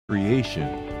creation.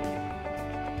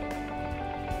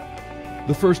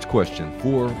 The first question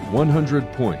for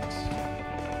 100 points.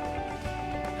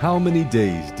 How many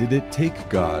days did it take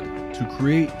God to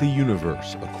create the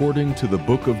universe according to the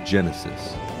book of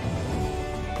Genesis?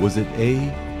 Was it A,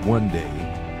 1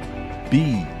 day,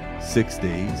 B, 6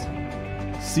 days,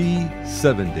 C,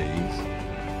 7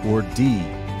 days, or D,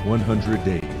 100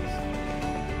 days?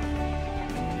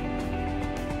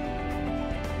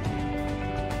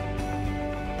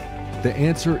 The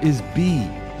answer is B.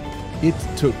 It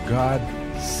took God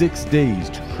 6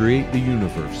 days to create the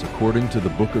universe according to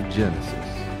the book of Genesis.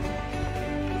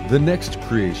 The next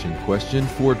creation question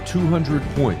for 200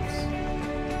 points.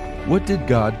 What did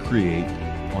God create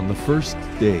on the first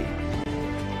day?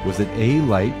 Was it A,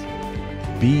 light,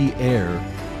 B, air,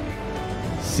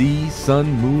 C,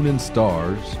 sun, moon, and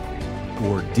stars,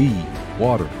 or D,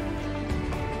 water?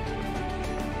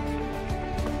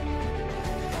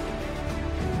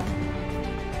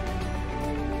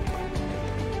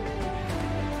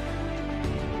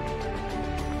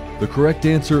 The correct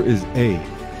answer is A.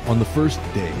 On the first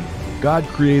day, God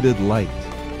created light.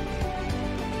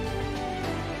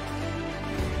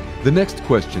 The next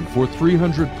question for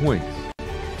 300 points.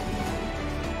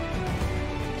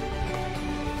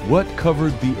 What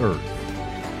covered the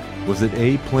earth? Was it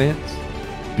A, plants,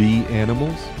 B,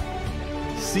 animals,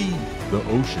 C, the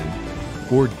ocean,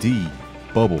 or D,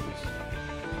 bubbles?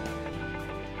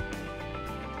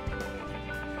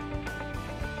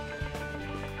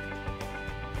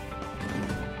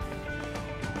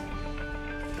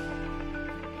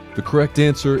 The correct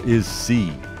answer is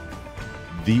C.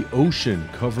 The ocean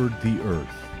covered the earth.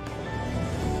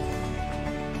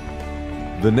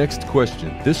 The next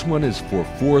question, this one is for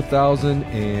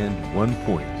 4,001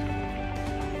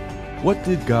 points. What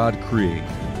did God create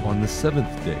on the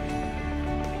seventh day?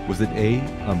 Was it A,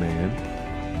 a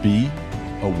man, B,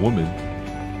 a woman,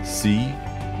 C,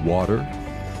 water,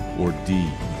 or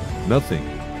D, nothing?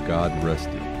 God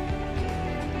rested.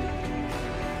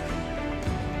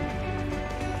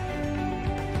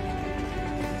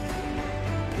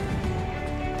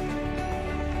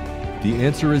 The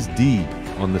answer is D.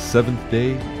 On the seventh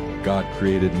day, God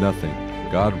created nothing.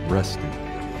 God rested.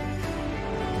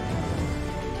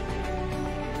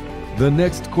 The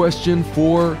next question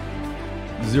for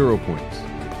 0 points.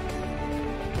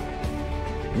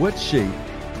 What shape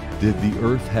did the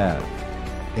earth have?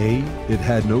 A, it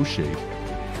had no shape.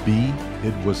 B,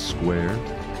 it was square.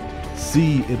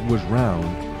 C, it was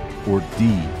round. Or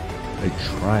D, a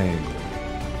triangle.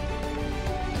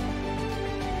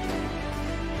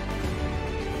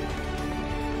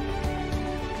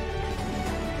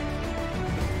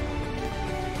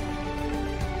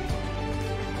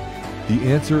 The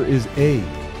answer is A.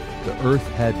 The earth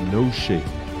had no shape.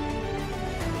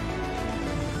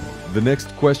 The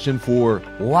next question for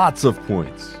lots of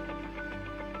points.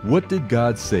 What did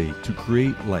God say to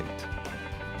create light?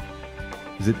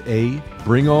 Is it A,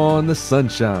 bring on the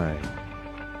sunshine?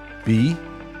 B,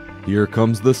 here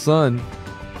comes the sun?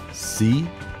 C,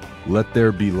 let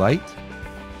there be light?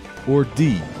 Or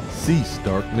D, cease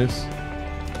darkness?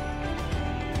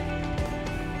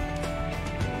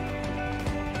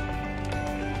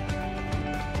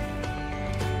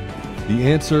 The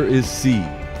answer is C.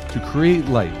 To create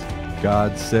light,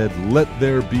 God said, let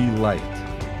there be light.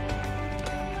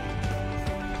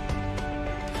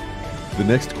 The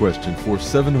next question for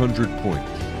 700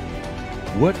 points.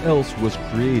 What else was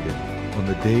created on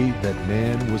the day that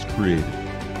man was created?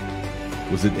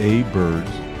 Was it A,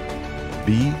 birds,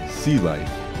 B, sea life,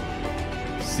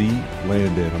 C,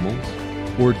 land animals,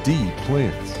 or D,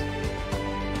 plants?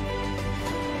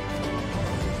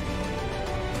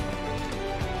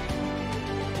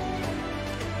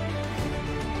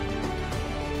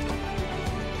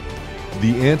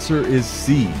 The answer is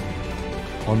C.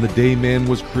 On the day man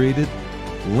was created,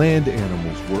 land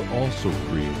animals were also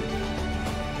created.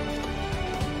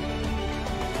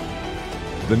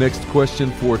 The next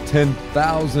question for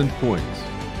 10,000 points.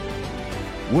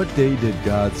 What day did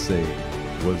God say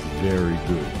was very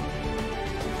good?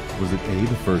 Was it A,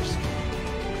 the first,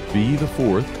 B, the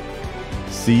fourth,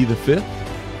 C, the fifth,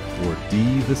 or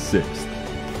D, the sixth?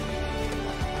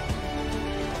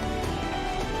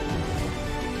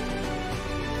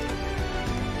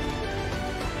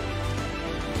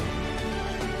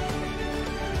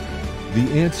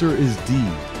 The answer is D.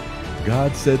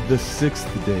 God said the sixth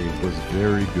day was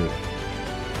very good.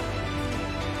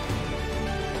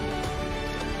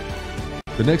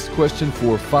 The next question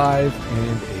for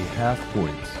 5.5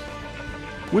 points.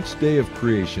 Which day of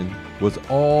creation was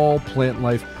all plant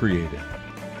life created?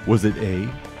 Was it A,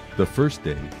 the first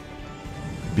day,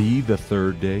 B, the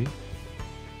third day,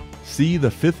 C, the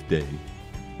 5th day,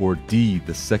 or D,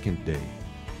 the 2nd day?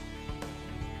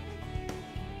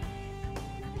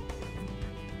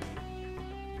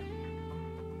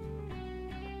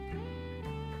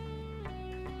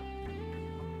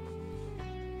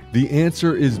 The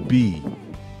answer is B.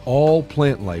 All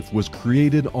plant life was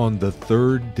created on the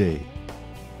 3rd day.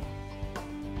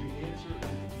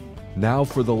 Now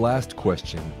for the last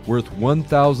question, worth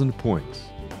 1,000 points.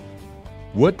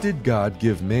 What did God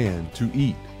give man to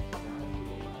eat?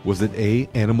 Was it A,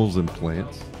 animals and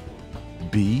plants,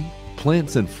 B,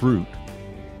 plants and fruit,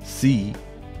 C,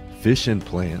 fish and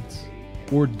plants,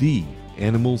 or D,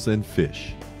 animals and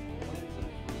fish?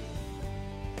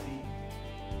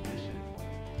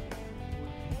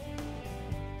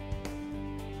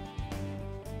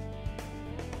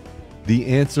 The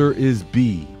answer is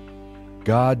B.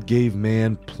 God gave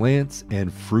man plants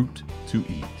and fruit to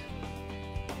eat.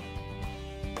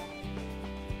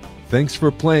 Thanks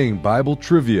for playing Bible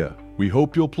Trivia. We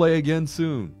hope you'll play again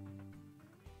soon.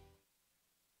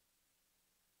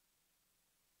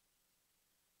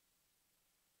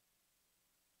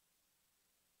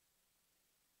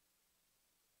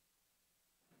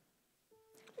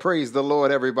 Praise the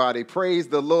Lord, everybody. Praise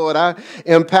the Lord. I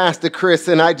am Pastor Kris,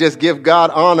 and I just give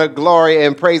God honor, glory,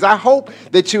 and praise. I hope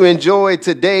that you enjoyed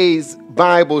today's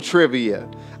Bible trivia.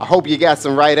 I hope you got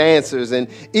some right answers, and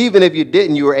even if you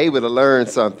didn't, you were able to learn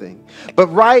something. But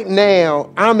right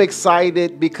now, I'm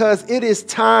excited because it is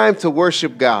time to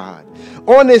worship God.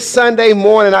 On this Sunday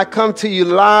morning, I come to you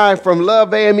live from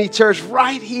Love AME Church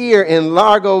right here in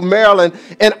Largo, Maryland,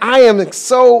 and I am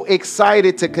so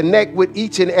excited to connect with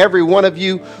each and every one of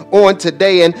you on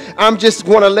today. And I'm just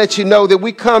want to let you know that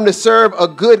we come to serve a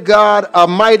good God, a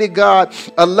mighty God,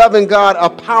 a loving God, a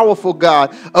powerful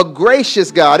God, a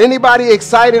gracious God. Anybody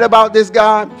excited about this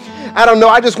God? I don't know.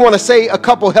 I just want to say a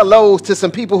couple hellos to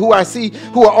some people who I see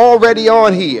who are already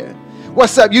on here.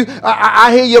 What's up?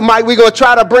 I hear you, Mike. We're going to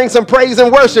try to bring some praise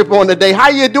and worship on today. How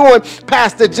you doing,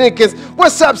 Pastor Jenkins?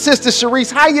 What's up, Sister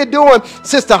Sharice? How you doing,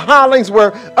 Sister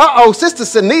Hollingsworth? Sister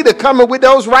Sanita coming with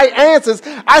those right answers.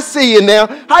 I see you now.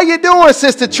 How you doing,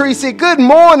 Sister Tracy? Good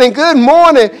morning. Good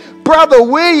morning. Brother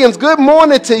Williams, good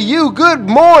morning to you. Good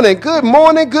morning, good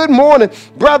morning, good morning.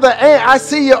 Brother Ant, I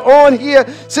see you on here.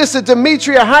 Sister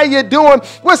Demetria, how you doing?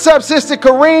 What's up, Sister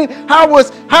Corrine? How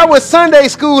was Sunday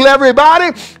school, everybody?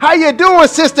 How you doing,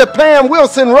 Sister Pam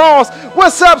Wilson Ross?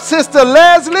 What's up, Sister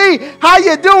Leslie? How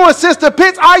you doing, Sister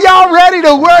Pitts? Are y'all ready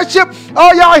to worship?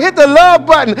 Oh, y'all hit the love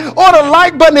button or the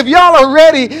like button if y'all are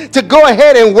ready to go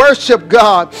ahead and worship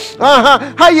God.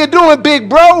 How you doing, big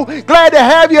bro? Glad to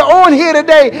have you on here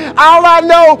today. All I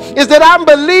know is that I'm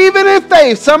believing in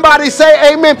faith. Somebody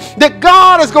say amen, that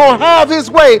God is going to have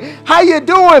his way. How you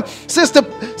doing, Sister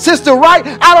Wright?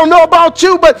 I don't know about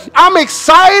you, but I'm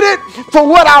excited for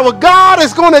what our God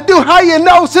is going to do. How you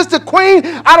know, Sister Queen?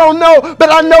 I don't know,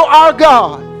 but I know our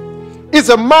God is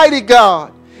a mighty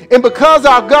God. And because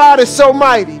our God is so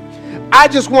mighty, I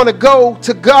just want to go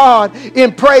to God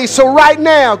in praise. So right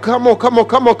now, come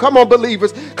on,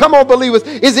 believers. Come on, believers.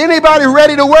 Is anybody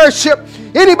ready to worship?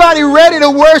 Anybody ready to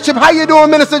worship? How you doing,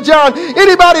 Minister John?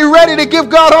 Anybody ready to give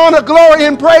God honor, glory,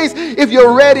 and praise? If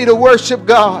you're ready to worship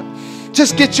God,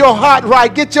 just get your heart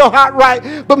right. Get your heart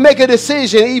right. But make a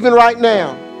decision even right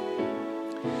now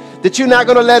that you're not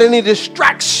going to let any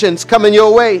distractions come in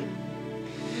your way.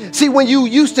 See, when you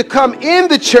used to come in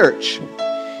the church,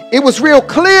 it was real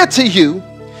clear to you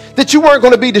that you weren't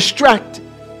going to be distracted.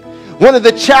 One of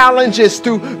the challenges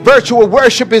through virtual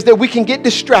worship is that we can get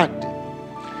distracted.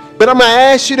 But I'm going to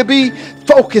ask you to be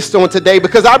focused on today,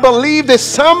 because I believe that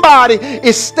somebody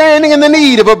is standing in the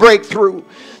need of a breakthrough.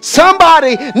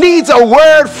 Somebody needs a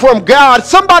word from God.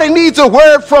 Somebody needs a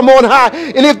word from on high.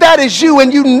 And if that is you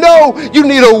and you know you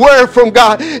need a word from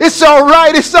God, it's all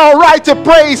right. It's all right to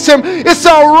praise him. It's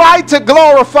all right to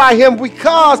glorify him,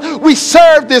 because we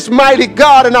serve this mighty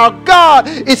God, and our God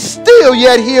is still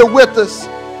yet here with us.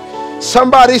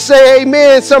 Somebody say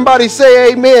amen. Somebody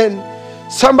say amen.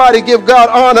 Somebody give God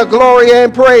honor, glory,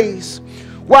 and praise.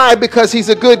 Why? Because he's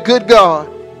a good, good God.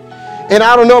 And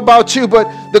I don't know about you, but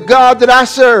the God that I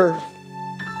serve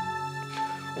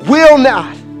will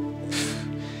not,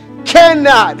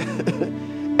 cannot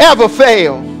ever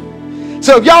fail.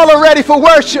 So if y'all are ready for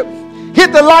worship,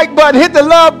 hit the like button, hit the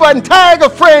love button, tag a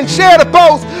friend, share the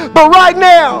post. But right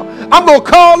now, I'm going to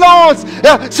call on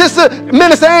Sister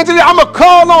Minister Angela. I'm going to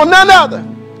call on none other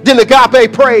than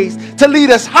Agape Praise to lead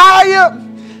us higher,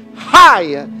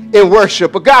 higher in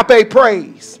worship. Agape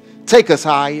Praise, take us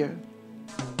higher.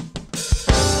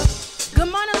 Good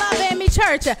morning, Love AME Church.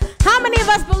 church. How many of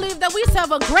us believe that we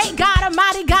serve a great God, a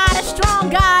mighty God, a strong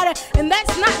God? And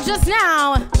that's not just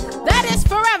now. That is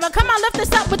forever. Come on, lift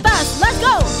this up with us. Let's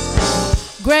go.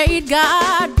 Great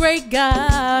God, great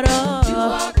God. Oh. You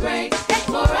are great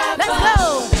forever. Let's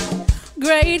go.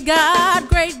 Great God,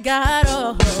 great God.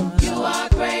 Oh. You are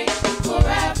great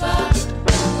forever.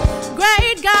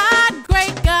 Great God,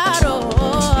 great God. Oh.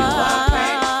 You are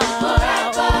great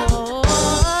forever.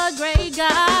 Oh, great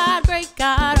God, great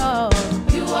God. Oh.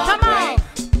 You are Come on. great.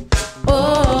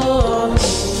 Oh.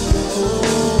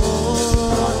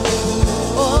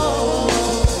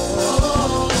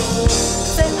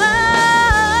 Say,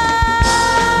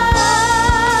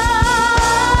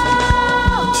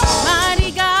 oh.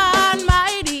 Mighty God,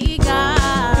 mighty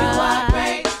God. You are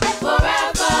great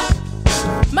forever.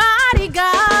 Mighty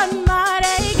God,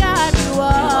 mighty God, you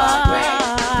are. You are great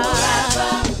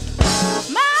forever.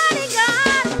 Mighty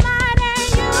God, mighty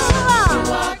you are. You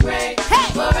are great Hey,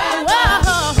 forever.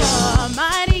 whoa,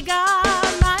 mighty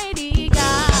God, mighty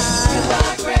God. You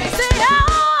are great. Say, oh,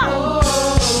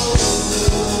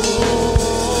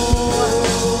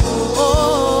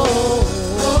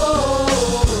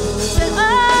 say, oh.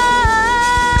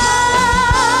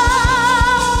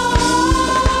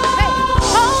 Hey,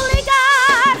 holy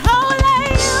God, holy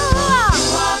you are. You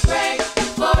are great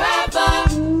forever.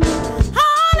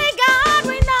 Holy God,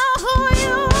 we know who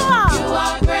you are. You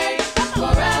are great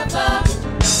forever.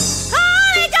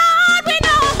 Holy God, we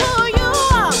know who you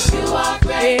are. You are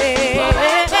great Hey,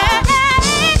 forever.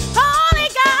 holy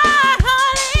God,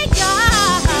 holy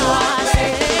God. You are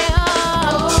great.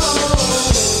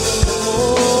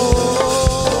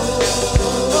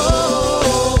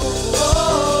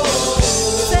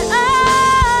 Say, oh.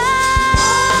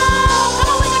 Come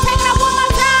on, we can take it up one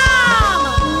more time.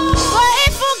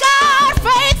 Faithful God,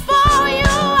 faithful you You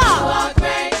are. are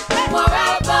great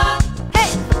forever. Hey,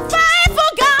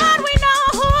 faithful God, we know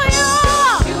who you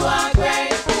are. You are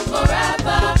great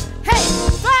forever. Hey,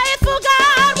 faithful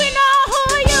God, we know who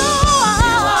you are.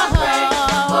 You are great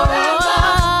forever.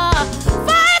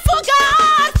 Faithful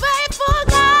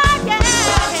God, yeah.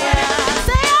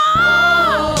 Say, oh,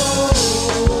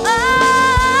 oh,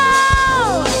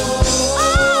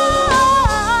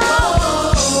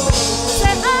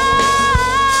 say,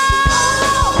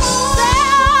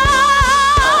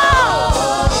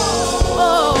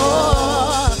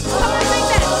 oh, come on, sing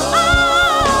that. Oh,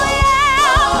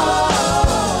 yeah.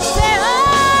 Say, oh,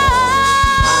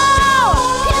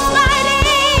 he's mighty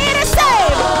to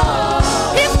save.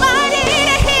 He's mighty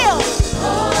to heal.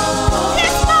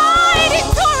 He's mighty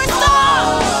to restore.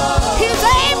 He's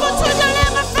able to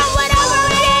deliver from whatever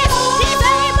it is. He's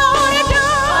able to do it.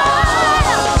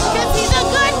 'Cause he's a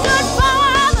good, good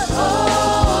father.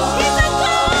 He's a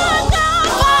good, good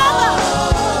father.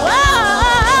 Whoa,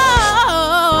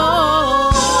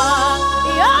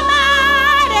 you're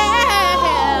mighty.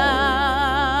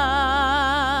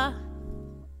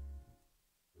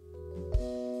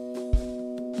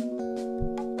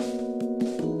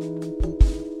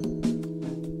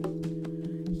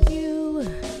 You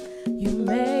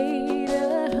made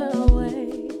a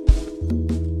way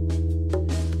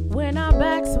when our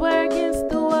backs were against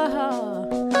the wall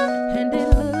and it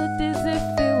looked as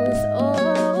if it was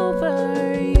over.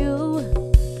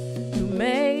 You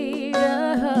made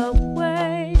a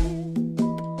way,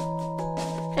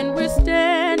 and we're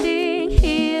standing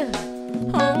here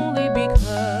only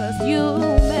because you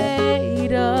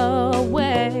made a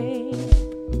way.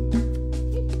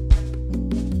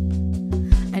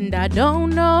 And I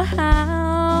don't know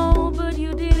how, but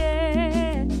you did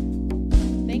it.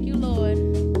 Thank you, Lord.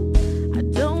 I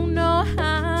don't know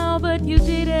how, but you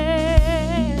did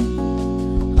it.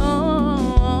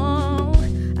 Oh,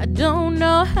 I don't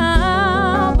know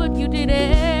how, but you did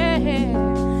it.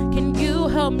 Can you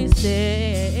help me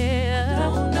say?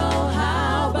 Don't know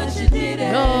how, but you did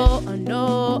it. No,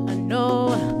 no,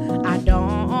 no, I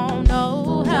don't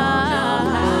know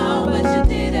How, but you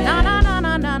did it. No, no, no,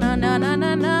 no, no, no, no, no,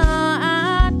 no, no,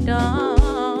 I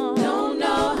Don't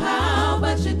know how,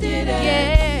 but you did it.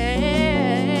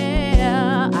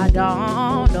 yeah, I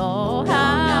don't know Don't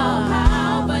know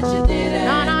how, but you did it.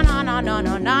 No, no, no, no, no,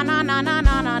 no, no, no, no, no,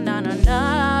 no, no, no, no.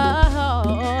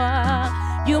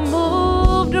 You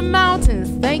moved the mountains,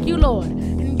 thank you, Lord,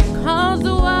 and you caused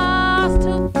the walls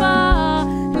to fall.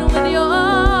 And with your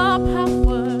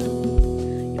power,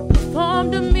 you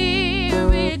performed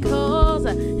miracles,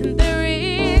 and there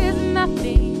is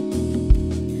nothing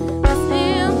that's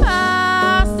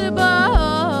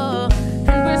impossible.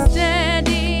 And we're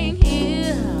standing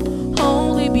here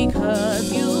only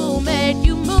because you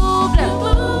moved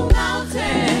Move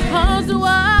mountains. caused the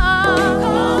wall.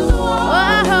 Caused the wall.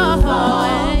 Oh,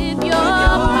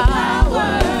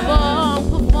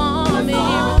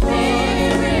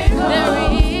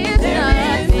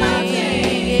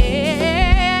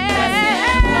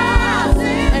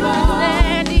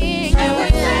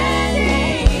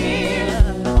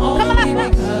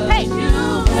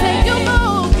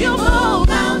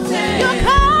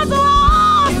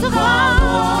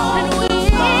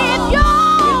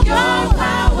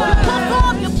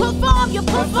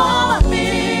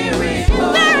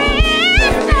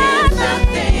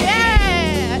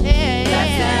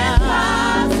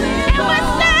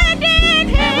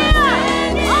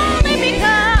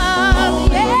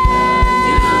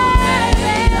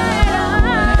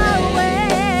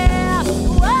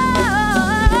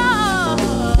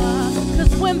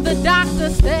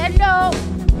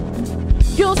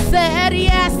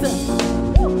 yes.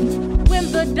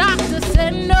 When the doctor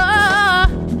said no,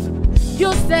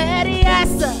 you said yes.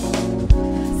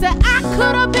 Said I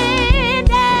could have been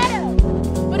dead,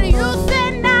 but you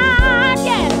said not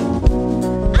yet.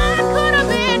 I could have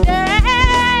been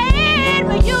dead,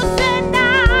 but you said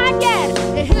not yet.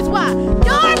 And here's why.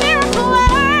 You're a miracle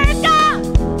worker.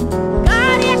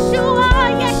 God, yes you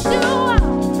are, yes you are.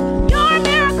 You're a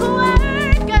miracle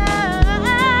worker.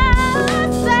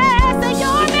 Say you're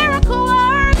a miracle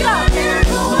worker.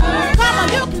 Come on,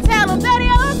 you can tell them that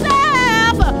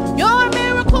yourself. You're a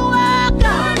miracle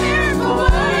worker.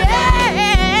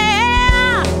 Yeah.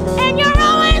 And you're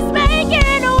always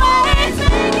making a way.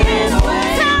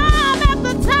 Time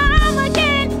after time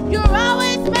again, you're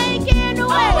always making a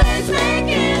way.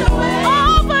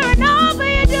 Over and over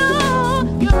you do.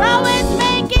 You're always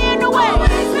making a way.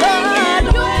 Lord,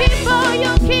 you keep on,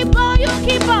 you keep on, you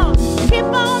keep on. Keep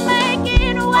on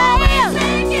making a way.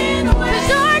 'Cause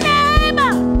your name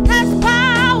has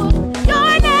power.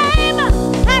 Your name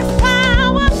has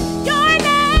power. Your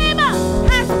name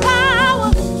has power.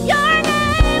 Your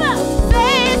name,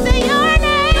 say your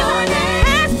name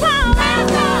has power.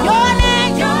 Your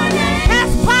name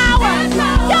has power.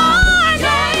 Your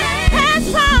name has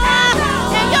power.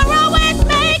 And you're always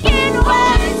making a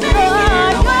way. Lord,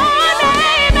 your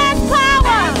name has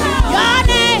power. Your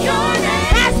name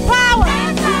has power.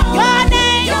 Your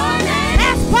name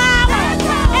has power.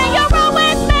 And you're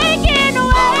always making a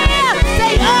way.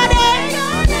 Say your name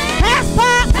has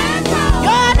power.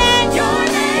 Your name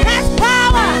has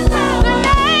power. The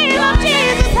name of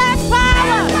Jesus has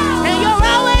power. And you're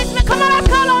always, come on, let's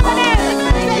call on the name.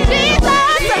 Say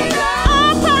Jesus,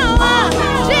 all power.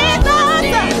 Jesus,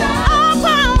 all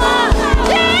power.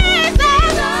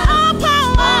 Jesus, all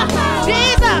power.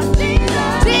 Jesus,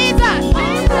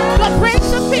 the Prince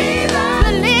of Peace,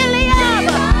 the Lily of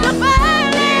the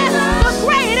Valley, the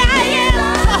great I am,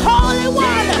 the Holy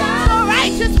One, the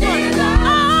righteous one,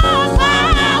 all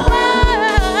power.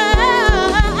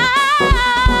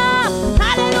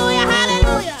 Hallelujah,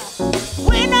 hallelujah.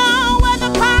 We know where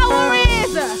the power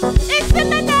is. It's in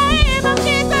the name of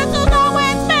Jesus, who's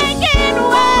always making a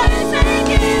way.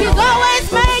 He's always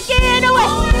making a way.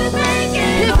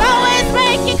 He's always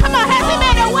making, come on, has he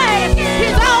made a way?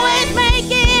 He's always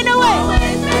making a way.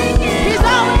 He's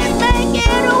always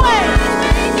making a way.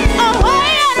 A way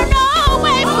out of no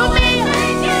way for me.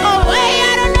 A way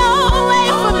out of no way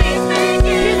for me.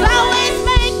 He's always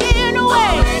making a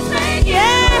way.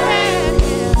 Yeah.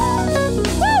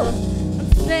 Woo. I'm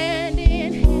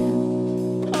standing here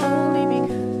only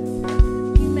because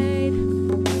he made.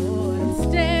 Lord, I'm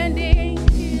standing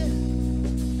here.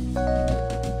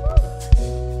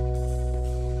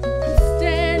 I'm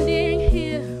standing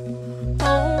here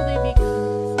only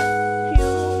because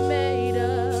you made a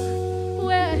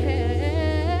way.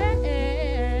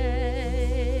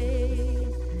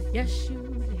 Yes, you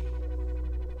did.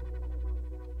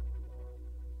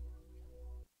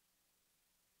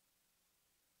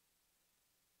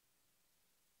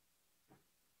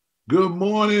 Good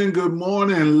morning,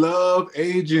 love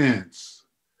agents.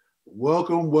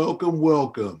 Welcome, welcome,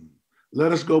 welcome.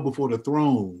 Let us go before the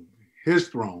throne, his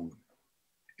throne,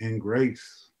 in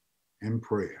grace and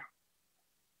prayer.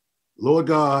 Lord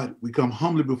God, we come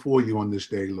humbly before you on this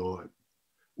day, Lord.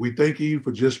 We thank you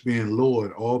for just being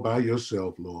Lord all by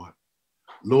yourself, Lord.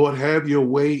 Lord, have your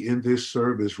way in this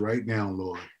service right now,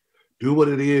 Lord. Do what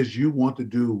it is you want to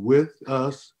do with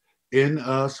us, in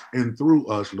us, and through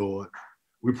us, Lord.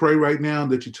 We pray right now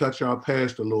that you touch our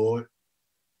pastor, Lord.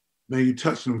 May you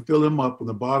touch him, fill him up from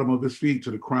the bottom of his feet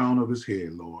to the crown of his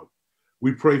head, Lord.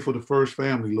 We pray for the First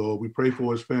family, Lord. We pray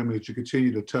for his family that you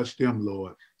continue to touch them,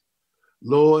 Lord.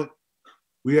 Lord,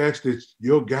 we ask that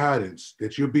your guidance,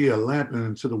 that you'll be a lamp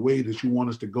into the way that you want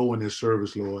us to go in this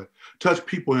service, Lord. Touch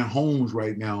people in homes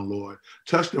right now, Lord.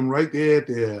 Touch them right there at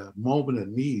their moment of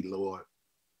need, Lord.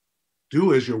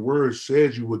 Do as your word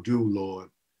says you would do,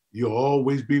 Lord. You'll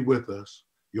always be with us.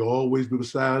 You'll always be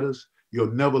beside us.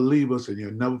 You'll never leave us and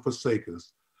you'll never forsake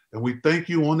us. And we thank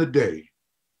you on the day.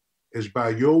 It's by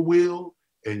your will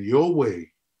and your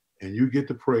way, and you get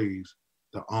the praise,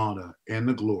 the honor, and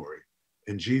the glory.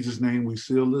 In Jesus' name, we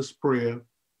seal this prayer.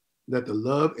 Let the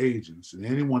love agents and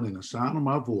anyone in the sound of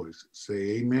my voice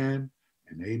say amen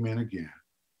and amen again.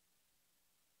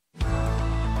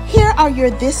 Here are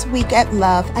your This Week at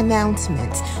Love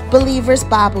announcements. Believers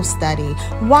Bible Study.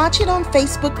 Watch it on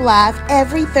Facebook Live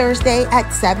every Thursday at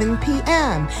 7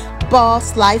 p.m.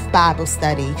 Boss Life Bible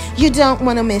Study. You don't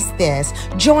want to miss this.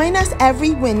 Join us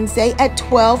every Wednesday at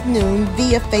 12 noon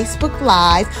via Facebook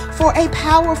Live for a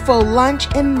powerful lunch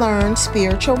and learn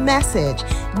spiritual message,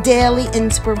 daily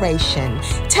inspiration.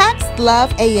 Text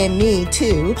Love AME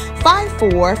to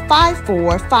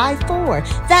 545454.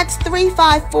 That's 3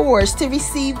 5-4s to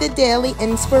receive the daily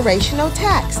inspirational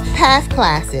text. Path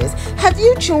classes. Have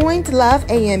you joined Love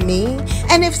AME?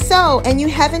 And if so, and you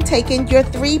haven't taken your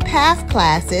 3 path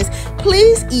classes,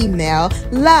 please email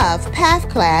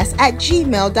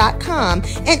lovepathclass@gmail.com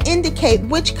and indicate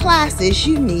which classes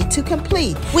you need to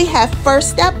complete. We have First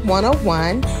Step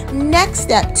 101, Next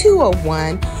Step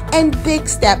 201, and Big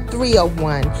Step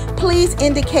 301. Please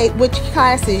indicate which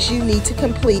classes you need to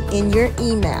complete in your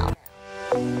email.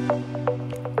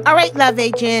 All right, Love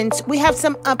Agents, we have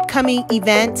some upcoming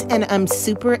events, and I'm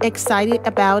super excited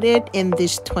about it in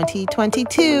this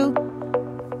 2022.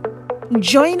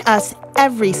 Join us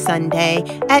every Sunday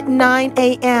at 9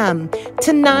 a.m.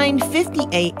 to 9:50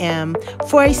 a.m.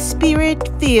 for a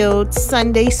Spirit-filled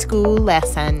Sunday school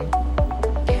lesson.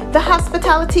 The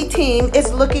hospitality team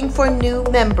is looking for new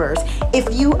members. If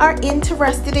you are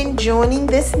interested in joining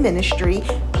this ministry,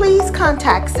 please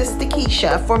contact Sister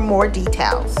Keisha for more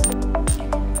details.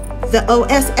 The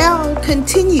OSL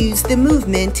continues the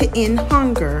movement to end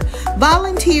hunger.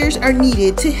 Volunteers are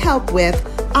needed to help with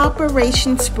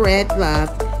Operation Spread Love,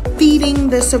 feeding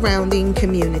the surrounding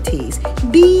communities.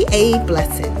 Be a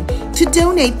blessing. To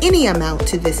donate any amount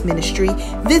to this ministry,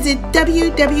 visit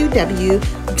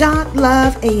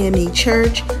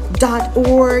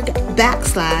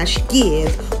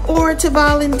www.loveamechurch.org/give, or to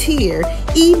volunteer,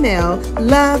 email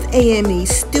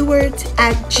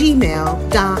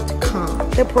loveamestewards@gmail.com.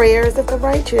 The prayers of the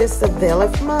righteous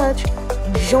availeth much.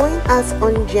 Join us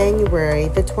on January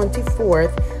the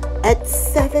 24th at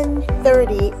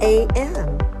 7:30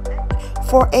 a.m.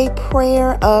 for a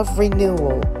prayer of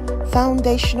renewal.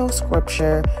 Foundational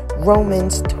scripture,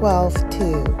 Romans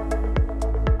 12:2.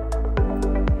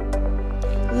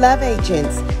 Love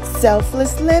Agents,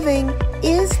 selfless living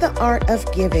is the art of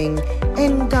giving,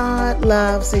 and God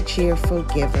loves a cheerful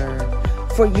giver.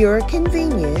 For your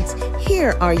convenience,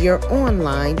 here are your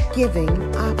online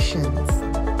giving options.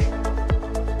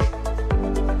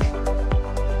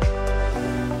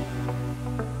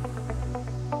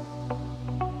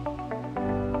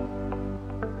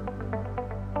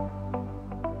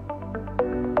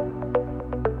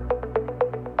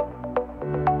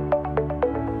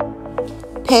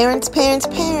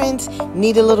 Parents,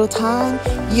 need a little time?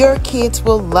 Your kids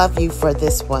will love you for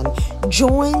this one.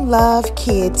 Join Love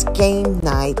Kids Game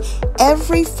Night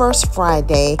every first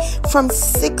Friday from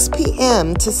 6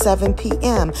 p.m. to 7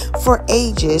 p.m. for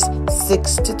ages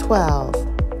 6 to 12.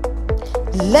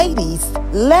 Ladies,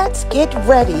 let's get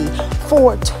ready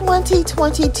for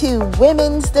 2022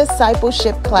 Women's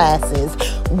Discipleship classes.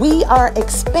 We are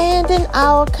expanding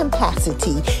our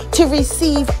capacity to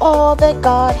receive all that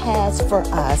God has for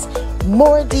us.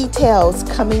 More details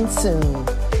coming soon.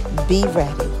 Be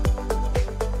ready.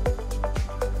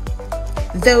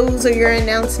 Those are your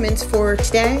announcements for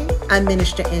today. I'm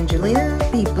Minister Angelina.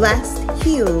 Be blessed,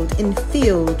 healed, and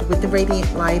filled with the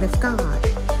radiant light of God.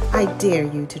 I dare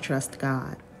you to trust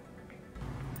God.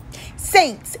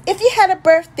 Saints, if you had a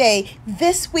birthday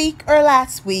this week or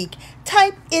last week,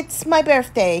 type "It's my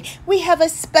birthday." We have a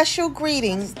special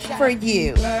greeting for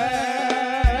you.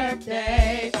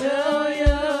 Birthday to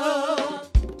you.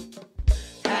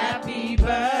 Happy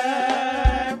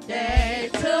birthday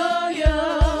to you.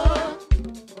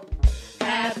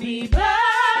 Happy birthday,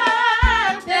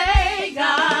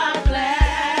 God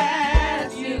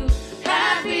bless you.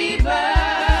 Happy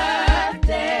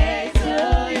birthday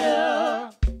to you.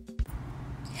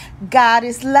 God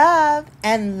is love,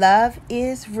 and love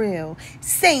is real.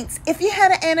 Saints, if you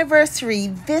had an anniversary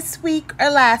this week or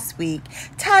last week,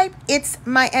 type "It's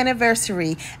my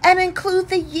anniversary" and include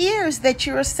the years that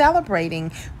you are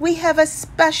celebrating. We have a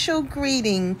special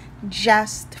greeting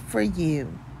just for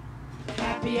you.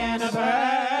 Happy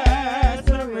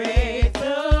anniversary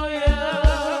to you.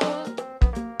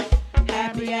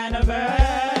 Happy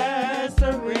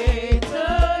anniversary to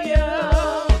you.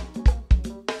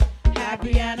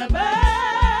 Happy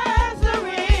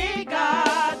anniversary,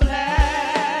 God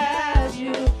bless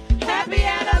you. Happy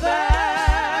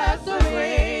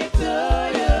anniversary to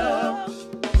you.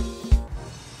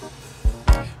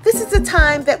 This is a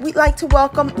time that we'd like to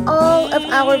welcome all of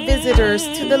our visitors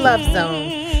to the Love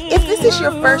Zone. If this is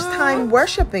your first time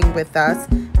worshiping with us,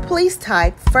 please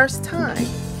type "First Time"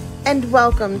 and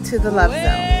welcome to the Love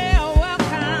Zone.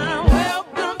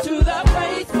 Welcome to the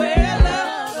place where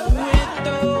love is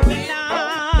going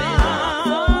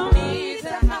on.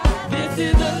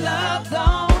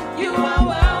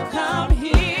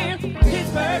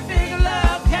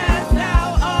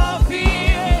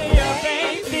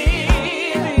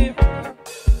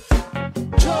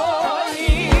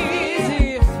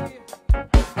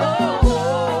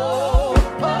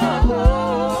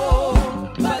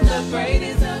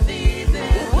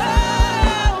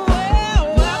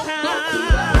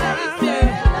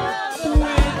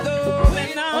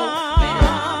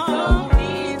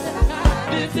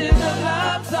 is the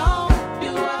love zone.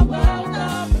 You are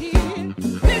welcome here.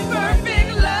 This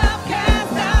perfect love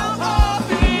casts out all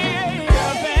fear.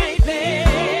 Faith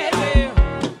is here.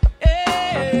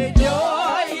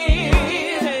 Joy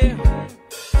is here.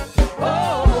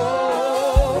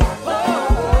 Oh,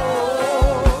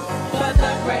 but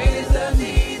the greatest of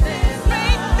these is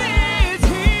faith is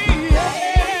here.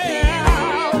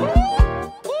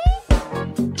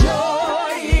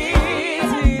 Joy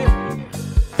is here.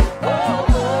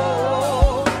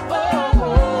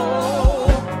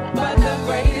 But the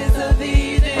greatest of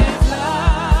these is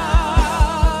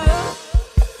love.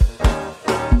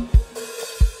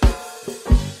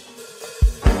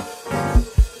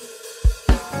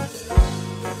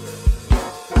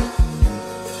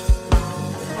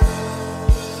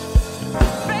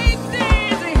 Faith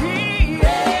is here.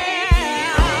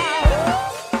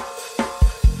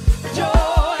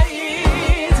 Joy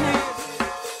is here.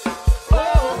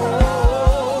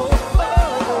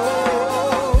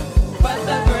 But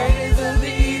the greatest of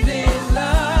these is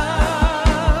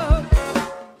love.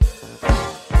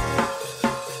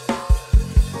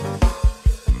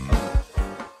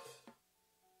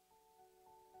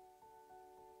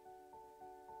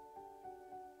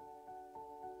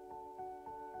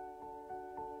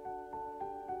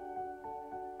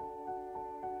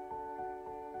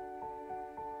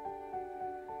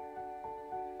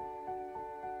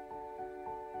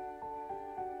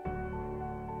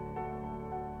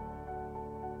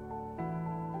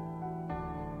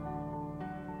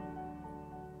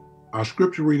 Our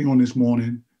scripture reading on this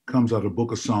morning comes out of the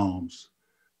book of Psalms,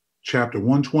 chapter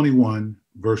 121,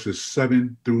 verses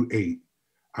 7 through 8.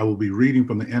 I will be reading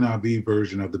from the NIV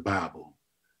version of the Bible.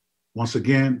 Once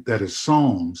again, that is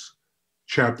Psalms,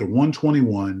 chapter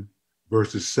 121,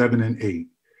 verses 7 and 8.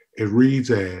 It reads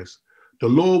as, "The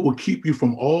Lord will keep you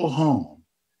from all harm.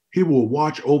 He will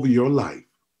watch over your life.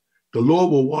 The Lord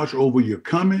will watch over your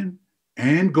coming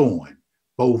and going,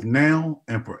 both now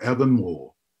and forevermore."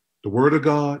 The word of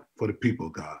God for the people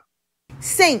of God.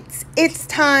 Saints, it's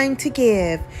time to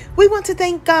give. We want to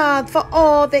thank God for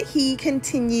all that He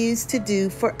continues to do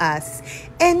for us.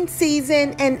 In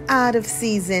season and out of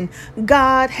season,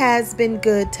 God has been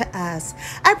good to us.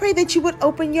 I pray that you would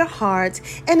open your heart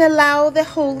and allow the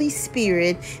Holy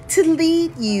Spirit to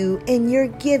lead you in your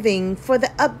giving for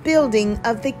the upbuilding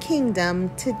of the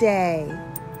kingdom today.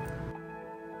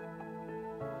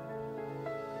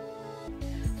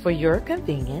 For your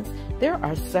convenience, there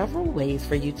are several ways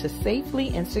for you to safely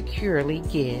and securely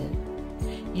give.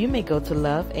 You may go to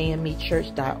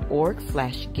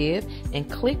loveamechurch.org/give and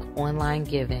click online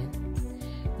giving.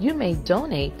 You may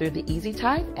donate through the Easy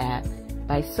Tithe app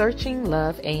by searching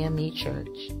Love AME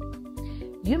Church.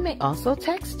 You may also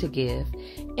text to give.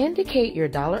 Indicate your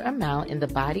dollar amount in the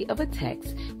body of a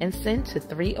text and send to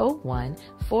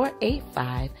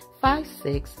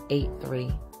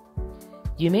 301-485-5683.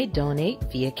 You may donate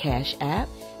via Cash App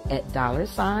at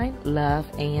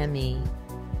 $LoveAME.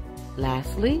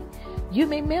 Lastly, you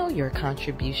may mail your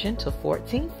contribution to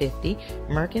 1450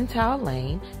 Mercantile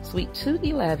Lane, Suite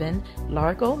 211,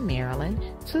 Largo, Maryland,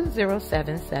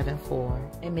 20774.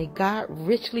 And may God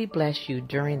richly bless you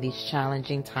during these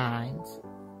challenging times.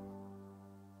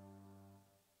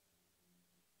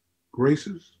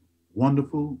 Gracious,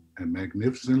 wonderful, and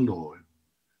magnificent Lord,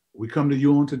 we come to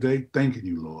you on today thanking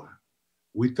you, Lord.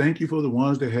 We thank you for the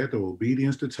ones that had the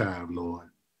obedience to tithe, Lord.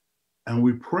 And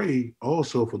we pray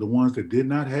also for the ones that did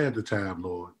not have the tithe,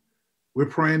 Lord. We're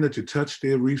praying that you touch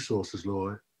their resources,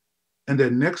 Lord, and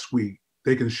that next week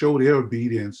they can show their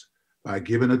obedience by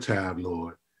giving a tithe,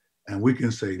 Lord. And we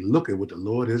can say, look at what the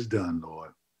Lord has done,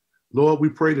 Lord. Lord, we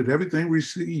pray that everything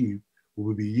received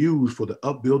will be used for the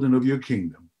upbuilding of your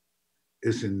kingdom.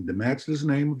 It's in the matchless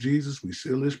name of Jesus we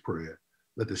seal this prayer.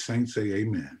 Let the saints say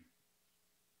amen.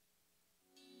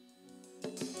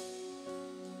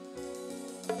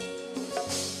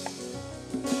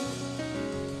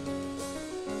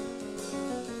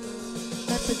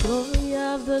 Let the glory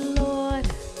of the Lord,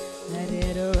 let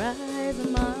it arise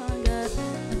among us.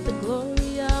 Let the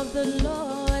glory of the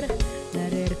Lord,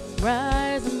 let it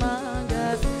rise among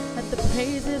us. Let the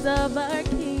praises of our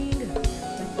King,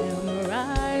 let them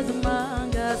arise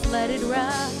among us. Let it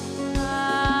rise.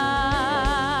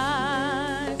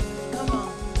 Come on.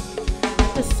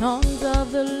 Let the songs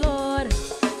of the Lord,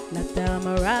 let them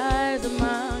arise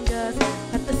among us.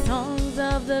 Let the songs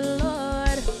of the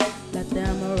Lord, let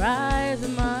them arise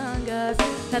among us.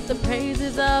 Let the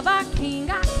praises of our King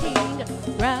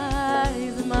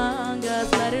rise among us.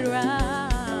 Let it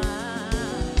rise.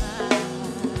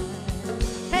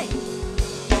 Hey!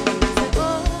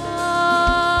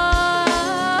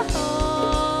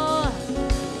 Oh,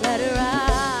 let it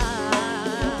rise.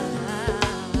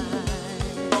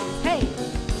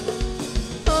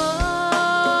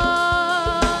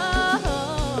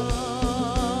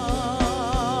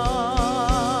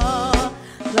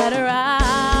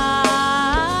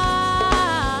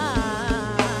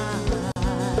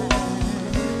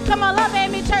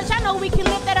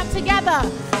 together.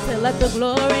 Say, let the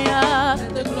glory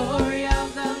of the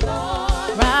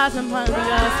Lord rise among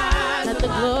us. Let the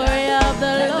glory of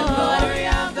the Lord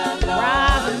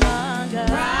rise among us.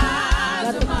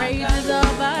 Let the praises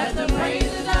of our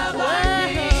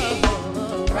King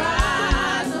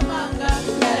rise among us.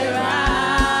 Let it rise.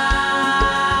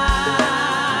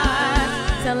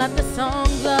 So let the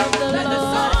songs of the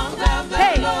Lord,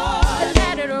 hey,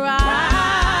 let it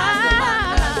rise.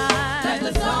 Let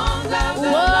the songs of the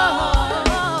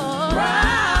Lord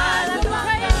rise. Let the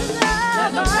praises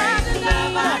of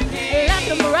our King, let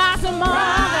them rise among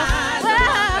us. Let it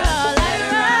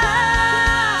rise.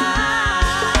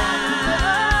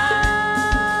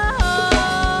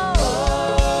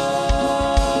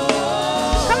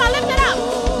 Come on, lift it up.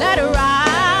 Let it rise.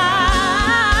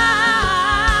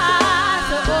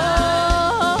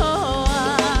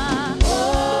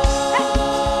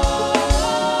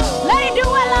 Let it do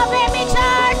what love in me,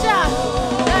 church.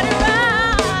 Let it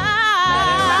rise.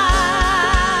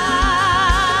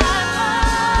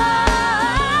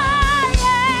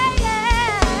 Yeah,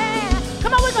 yeah.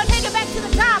 Come on, we're gonna take it back to the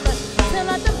top. Till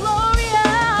let the glory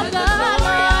of the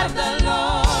Lord,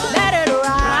 let it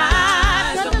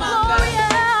rise. Let the glory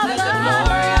of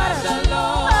the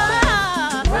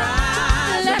Lord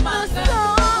rise. Let the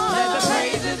song, let the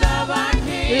praises of our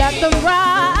King, let them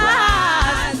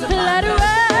rise. Let it rise.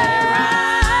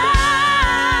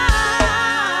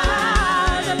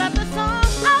 Let the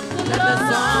songs of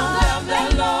the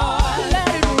Lord,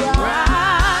 let it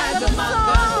rise. Let the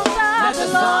songs of the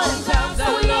Lord,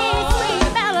 sweet, sweet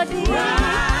melody.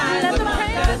 Let the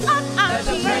praises of our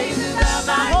King,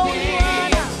 the Holy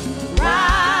One,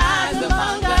 rise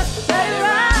among us. Let it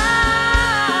rise.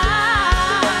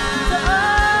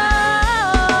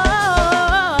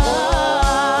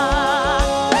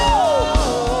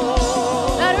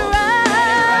 Let it rise.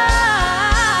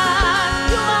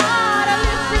 You ought to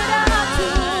lift it up to Him.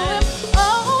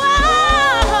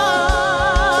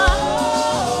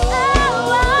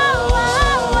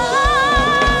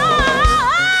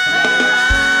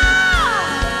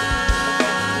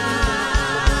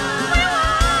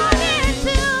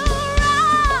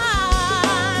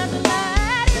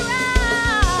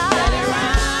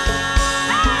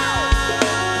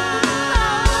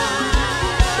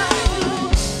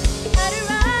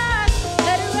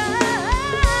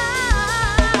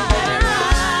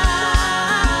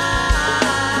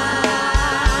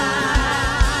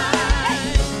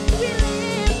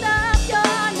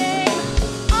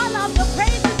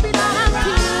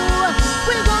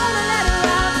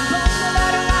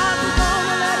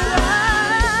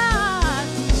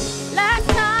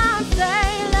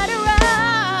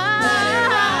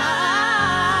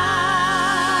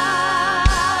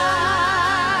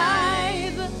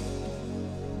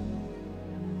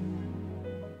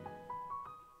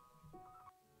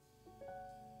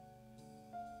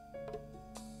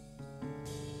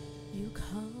 You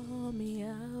call me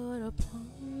out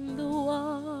upon the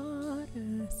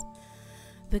waters,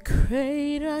 the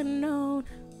great unknown,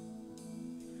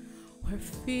 where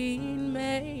feet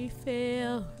may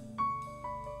fail.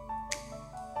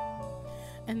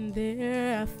 And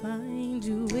there I find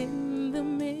you in the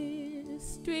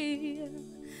mystery,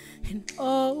 in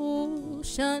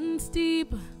oceans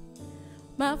deep.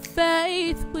 My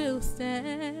faith will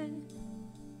stand.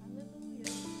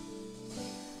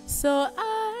 So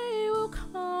I will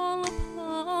call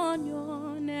upon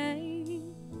your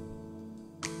name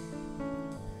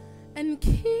and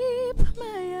keep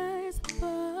my eyes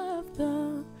above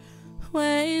the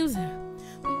waves.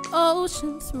 When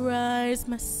oceans rise,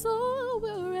 my soul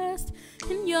will rest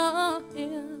in your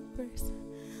embrace,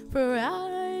 for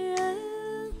I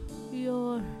am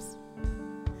yours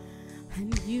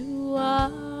and you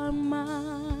are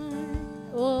mine.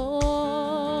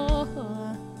 Oh,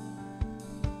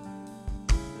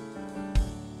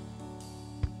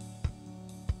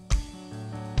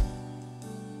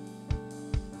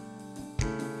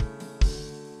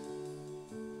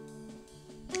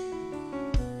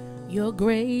 your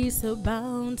grace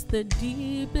abounds the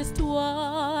deepest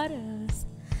waters,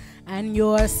 and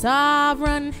your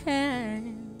sovereign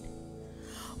hand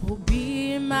will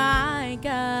be my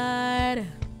guide.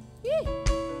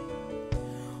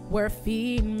 Where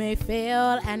feet may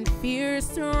fail and fear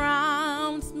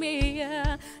surrounds me,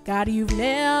 God, you've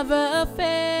never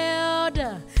failed,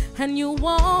 and you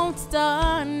won't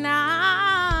start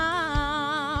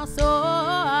now. So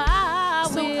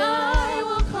I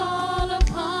will call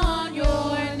upon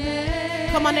your name.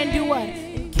 Come on and do what?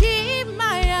 Keep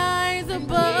my eyes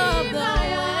above the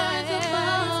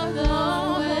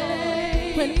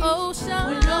waves. When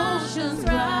oceans rise,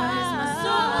 my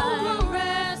soul will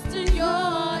rest in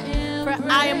your embrace.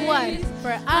 I am what?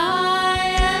 For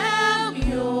I am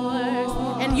yours,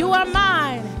 and you are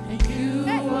mine. And you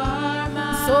are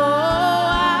mine. So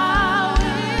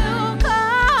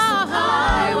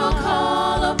I will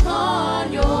call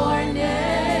upon your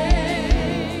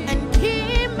name. and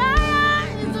keep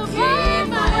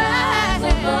my eyes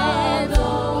above the waves.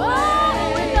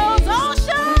 Oh, when those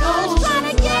oceans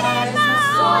trying to get in my way, my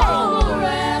soul will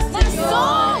rest in your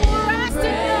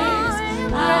embrace.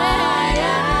 For I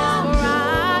am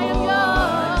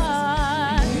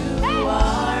yours. you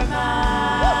are mine.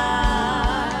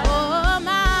 Oh,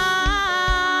 mine.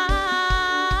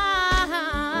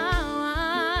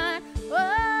 Oh,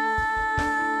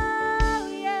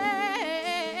 yeah.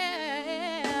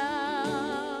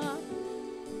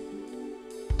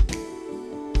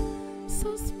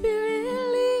 So Spirit,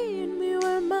 lead me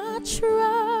where my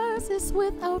trust is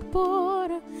without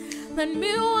border. Let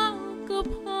me walk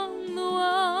upon the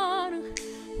water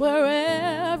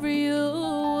wherever you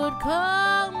would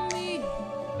call me.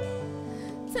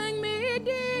 Take me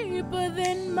deeper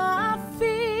than my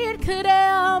feet could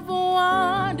ever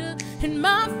wander, and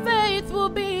my faith will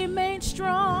be made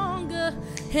stronger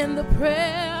in the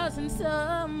presence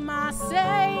of my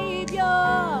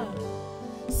Savior.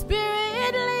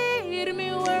 Spirit, lead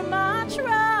me where my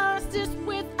trust is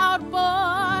without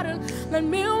border. Let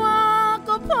me walk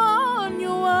upon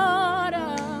your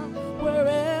water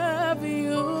wherever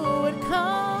you would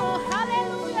call.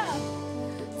 Hallelujah.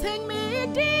 Take me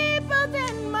deeper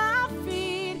than my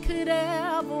feet could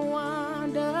ever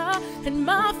wander, and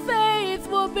my faith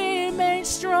will be made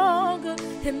stronger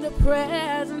in the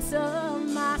presence of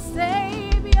my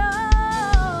Savior.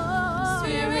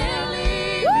 Spirit,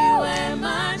 lead me where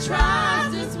my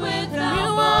trust is without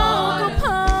border.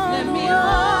 Let me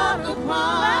walk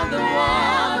upon the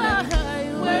water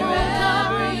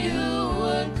wherever you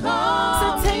would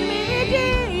call So take me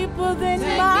deeper than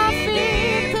my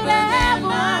feet could ever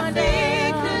wander,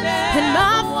 and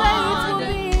my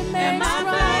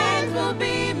faith will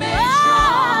be made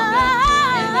stronger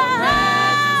in the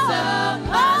presence of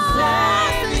my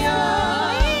Savior.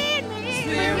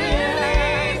 Spirit,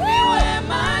 lead me where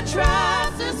my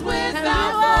trust is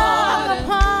without border.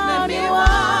 Let me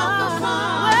walk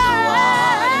upon the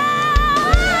water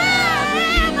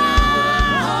wherever you would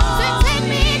call Take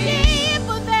me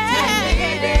deeper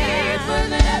deeper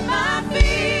than my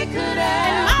feet could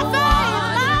ever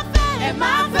wander, and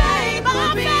my faith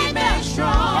will be made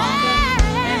stronger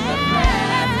in the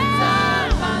presence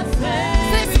of my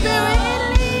Savior. Spirit,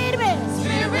 lead me.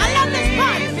 I love this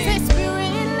part. Say,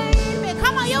 Spirit, lead me.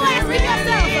 Come on, you ask me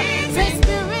yourself. Say,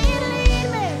 Spirit, lead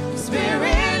me.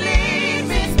 Spirit, lead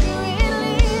me. Spirit,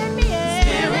 lead me.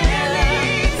 Spirit,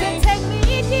 lead Say, me. take me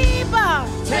deeper.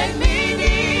 Take me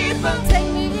deeper. Take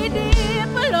me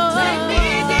deeper, Lord. Take me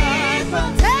deeper.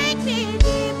 Take me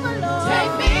deeper, Lord.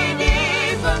 Take me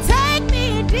deeper. Take me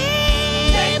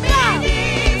deeper.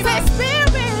 Say,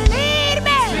 Spirit, lead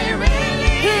me. Spirit,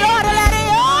 lead me. Lord, let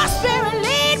your Spirit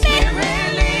lead me. Spirit,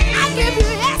 lead I give you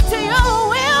yes to your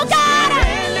will, God. I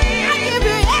give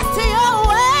you yes to your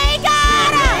way,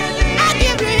 God. I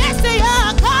give you yes to your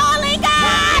calling,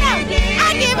 God. I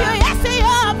give you yes to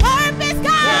your purpose,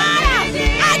 God.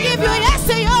 I give you yes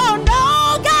to your no,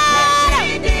 God. I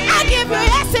give you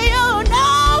yes to your no,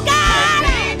 God.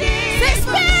 Say,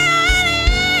 Spirit,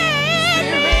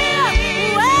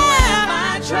 where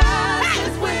my trust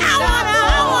is without border.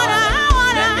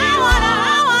 I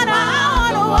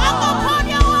wanna walk upon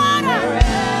your water.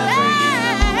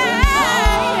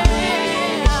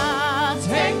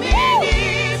 Take me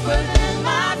deeper than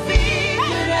my feet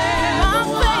could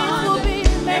ever wander,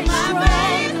 and my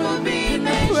faith will be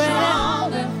made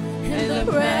stronger in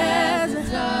the presence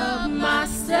of my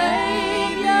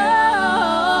Savior.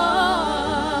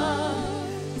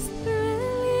 Spirit,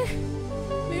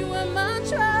 lead me where my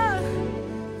trust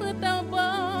without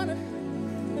border.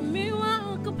 Let me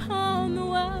walk upon the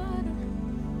water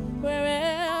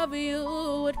wherever you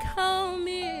would call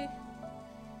me.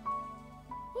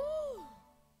 Woo.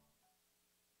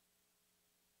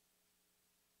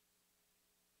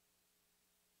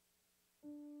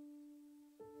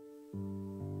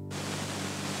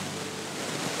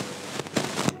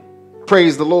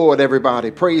 Praise the Lord,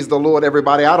 everybody. Praise the Lord,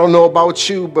 everybody. I don't know about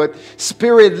you, but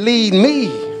Spirit, lead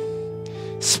me.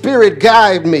 Spirit,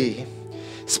 guide me.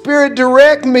 Spirit,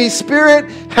 direct me. Spirit,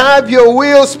 have your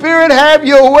will. Spirit, have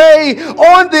your way.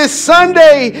 On this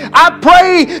Sunday, I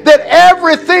pray that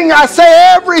everything I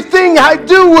say, everything I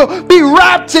do will be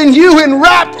wrapped in you and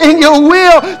wrapped in your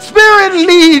will. Spirit,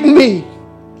 lead me.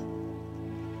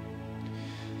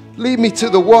 Lead me to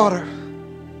the water.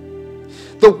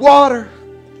 The water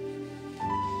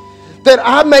that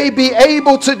I may be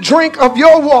able to drink of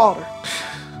your water,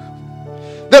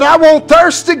 that I won't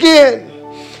thirst again.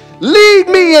 Lead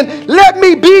me and let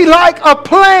me be like a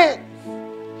plant,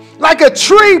 like a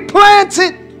tree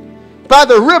planted by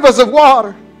the rivers of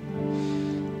water,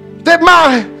 that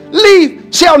my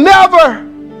leaf shall never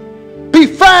be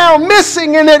found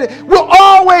missing, and it will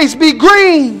always be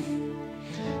green.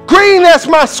 Green as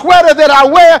my sweater that I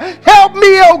wear. Help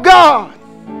me, oh God,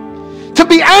 to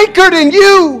be anchored in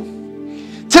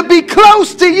you, to be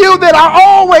close to you, that I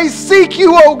always seek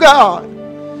you, oh God.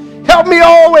 Help me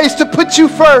always to put you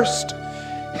first.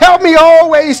 Help me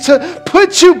always to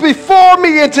put you before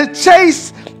me and to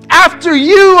chase after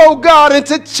you, oh God, and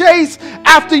to chase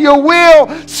after your will.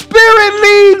 Spirit,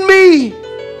 lead me.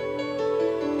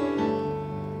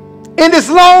 And as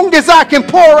long as I can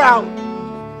pour out,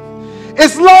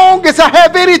 as long as I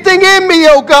have anything in me,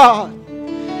 oh God,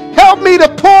 help me to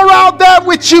pour out that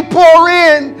which you pour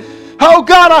in. Oh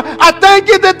God, I thank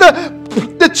you that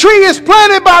the tree is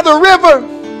planted by the river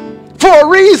for a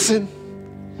reason,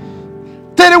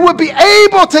 that it would be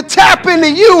able to tap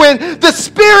into you, and the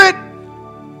Spirit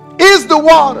is the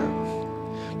water,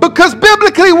 because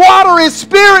biblically water is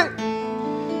spirit.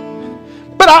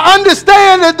 But I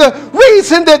understand that the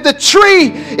reason that the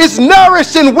tree is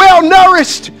nourished and well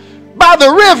nourished by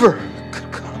the river,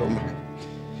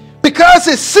 because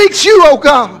it seeks you, oh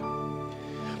God.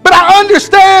 But I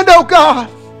understand, oh God,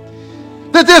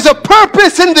 that there's a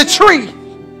purpose in the tree,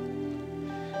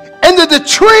 and that the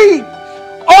tree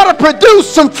ought to produce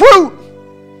some fruit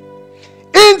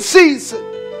in season,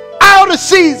 out of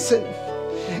season.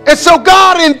 And so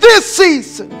God, in this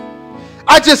season,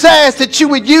 I just ask that you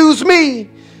would use me,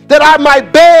 that I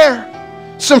might bear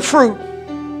some fruit.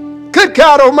 Good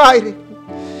God Almighty,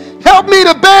 help me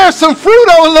to bear some fruit,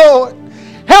 oh Lord.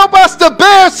 Help us to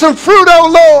bear some fruit, oh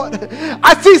Lord.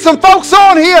 I see some folks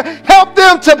on here. Help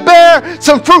them to bear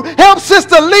some fruit. Help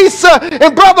Sister Lisa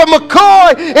and Brother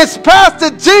McCoy and Pastor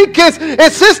Jenkins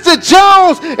and Sister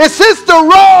Jones and Sister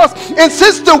Ross and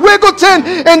Sister Wiggleton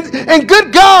and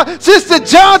good God, Sister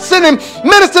Johnson and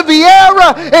Minister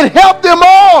Vieira, and help them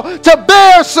all to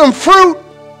bear some fruit.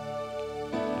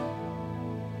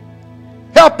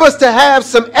 Help us to have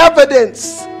some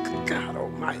evidence, God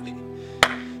Almighty,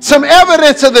 some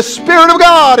evidence of the Spirit of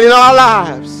God in our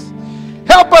lives.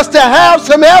 Help us to have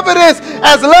some evidence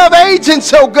as love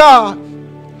agents, oh God,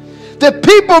 that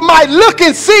people might look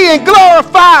and see and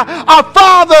glorify our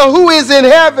Father who is in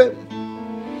heaven.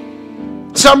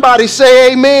 Somebody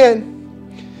say amen.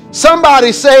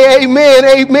 Somebody say amen,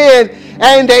 amen,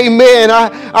 and amen.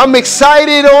 I'm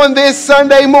excited on this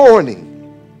Sunday morning.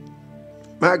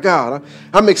 My God,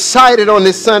 I'm excited on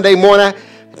this Sunday morning. I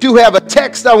do have a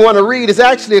text I want to read. It's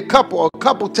actually a couple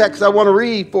texts I want to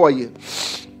read for you.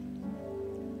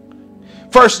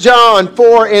 1 John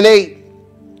 4:8.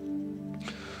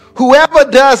 Whoever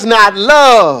does not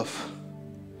love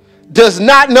does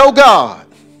not know God,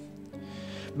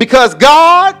 because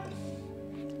God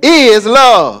is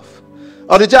love.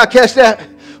 Oh, did y'all catch that?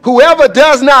 Whoever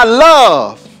does not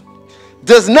love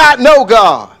does not know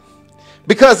God,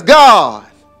 because God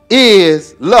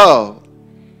is love.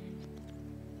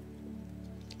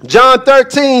 John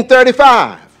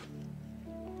 13:35.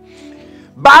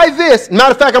 By this,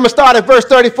 matter of fact, I'm going to start at verse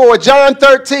 34. John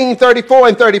 13:34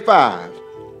 and 35.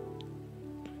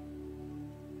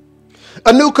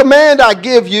 A new command I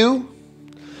give you,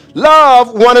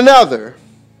 love one another.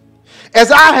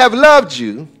 As I have loved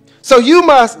you, so you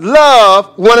must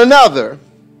love one another.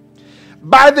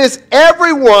 By this,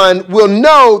 everyone will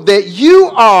know that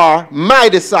you are my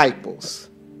disciples,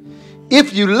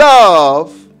 if you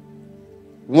love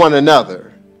one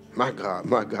another. My God,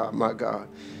 my God, my God.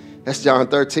 That's John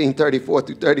 13:34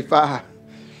 through 35.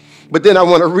 But then I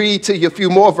want to read to you a few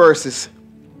more verses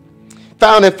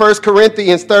found in 1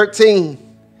 Corinthians 13,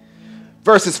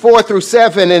 verses 4 through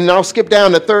 7, and I'll skip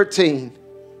down to 13.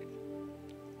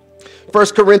 1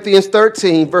 Corinthians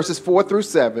 13, verses 4 through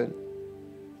 7,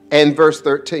 and verse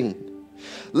 13.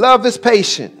 Love is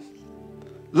patient.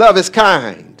 Love is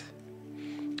kind.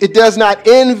 It does not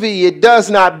envy. It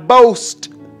does not boast.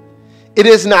 It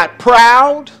is not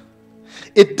proud.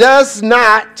 It does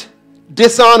not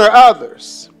dishonor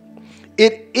others.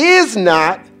 It is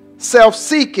not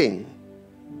self-seeking.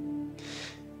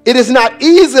 It is not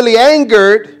easily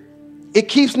angered. It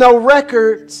keeps no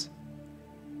record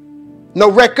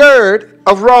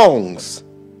of wrongs.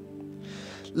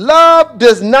 Love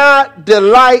does not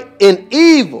delight in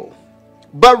evil,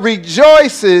 but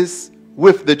rejoices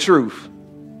with the truth.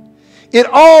 It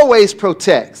always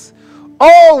protects,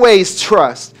 always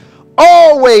trusts,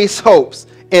 always hopes,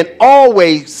 and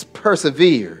always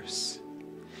perseveres.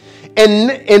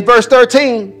 And in verse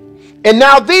 13, and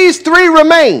now these three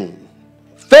remain: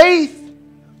 faith,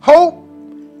 hope,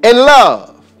 and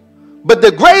love. But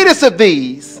the greatest of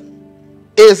these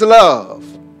is love.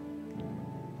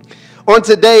 On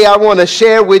today, I want to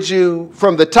share with you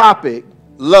from the topic,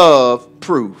 love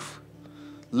proof.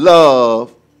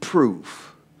 Love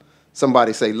proof.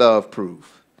 Somebody say love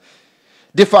proof.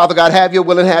 Dear Father God, have your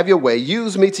will and have your way.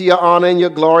 Use me to your honor and your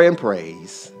glory and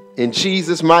praise. In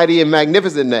Jesus' mighty and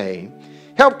magnificent name,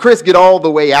 help Kris get all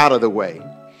the way out of the way.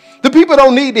 The people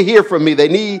don't need to hear from me. They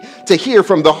need to hear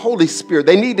from the Holy Spirit.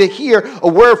 They need to hear a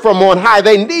word from on high.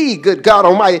 They need, good God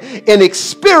Almighty, an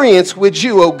experience with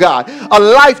you, oh God, a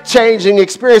life-changing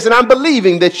experience. And I'm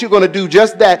believing that you're going to do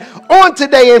just that on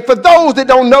today. And for those that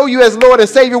don't know you as Lord and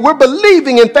Savior, we're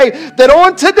believing in faith that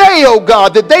on today, oh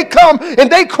God, that they come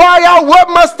and they cry out, what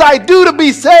must I do to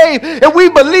be saved? And we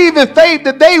believe in faith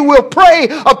that they will pray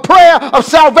a prayer of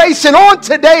salvation on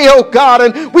today, oh God.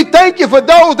 And we thank you for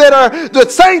those that are the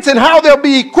saints and how they'll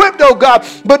be equipped, oh God.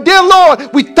 But dear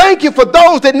Lord, we thank you for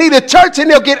those that need a church and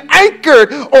they'll get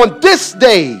anchored on this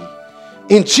day.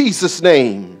 In Jesus'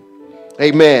 name,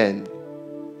 amen.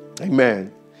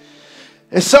 Amen.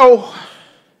 And so,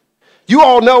 you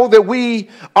all know that we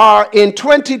are in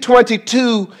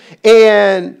 2022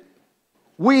 and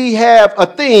we have a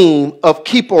theme of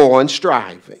keep on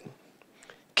striving.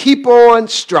 Keep on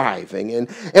striving.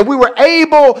 And we were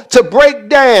able to break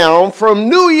down from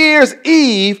New Year's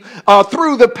Eve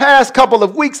through the past couple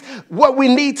of weeks what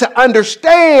we need to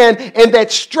understand, and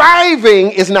that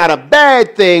striving is not a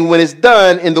bad thing when it's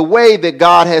done in the way that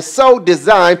God has so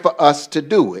designed for us to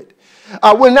do it.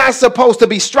 We're not supposed to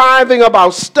be striving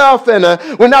about stuff, and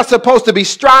we're not supposed to be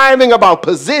striving about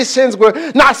positions.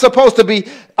 We're not supposed to be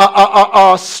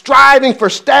striving for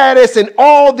status and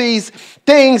all these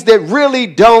things that really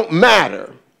don't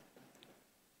matter.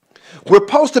 We're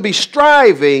supposed to be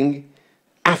striving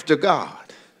after God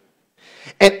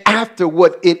and after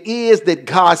what it is that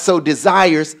God so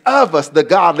desires of us, the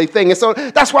godly thing. And so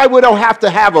that's why we don't have to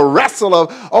have a wrestle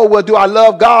of, oh, well, do I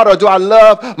love God or do I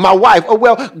love my wife? Oh,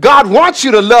 well, God wants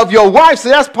you to love your wife, so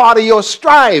that's part of your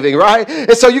striving, right?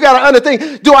 And so you got to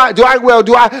understand,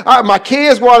 my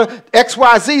kids want X,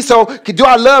 Y, Z, so do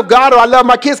I love God or I love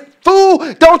my kids?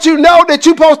 Fool, don't you know that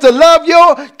you're supposed to love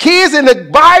your kids and the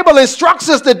Bible instructs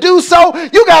us to do so?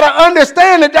 You got to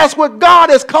understand that that's what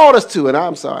God has called us to. And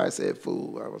I'm sorry I said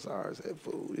fool. I'm sorry I said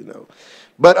fool, you know.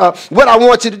 But what I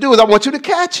want you to do is I want you to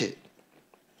catch it.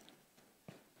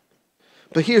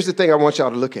 But here's the thing I want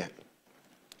y'all to look at.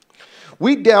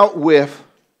 We dealt with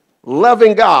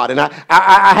loving God. And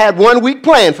I had 1 week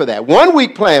plan for that. 1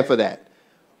 week plan for that.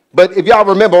 But if y'all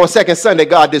remember, on second Sunday,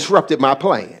 God disrupted my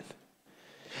plan.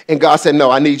 And God said,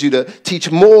 no, I need you to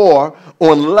teach more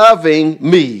on loving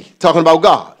me, talking about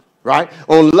God, right?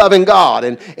 On loving God.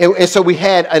 And so we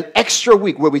had an extra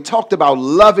week where we talked about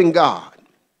loving God.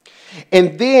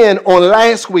 And then on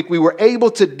last week, we were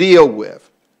able to deal with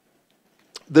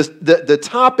the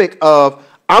topic of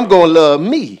I'm going to love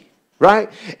me,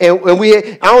 right? And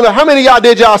I don't know how many of y'all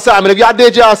did y'all assignment. If y'all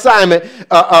did y'all assignment,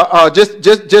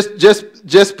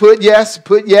 just put yes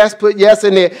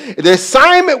in there. The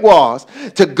assignment was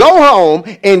to go home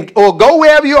or go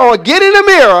wherever you are, get in the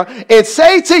mirror and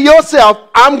say to yourself,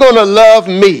 I'm going to love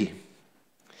me.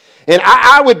 And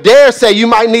I would dare say you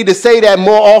might need to say that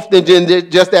more often than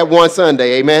just that one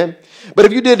Sunday, amen? But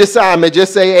if you did the assignment,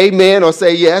 just say amen or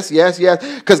say yes.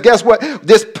 Because guess what?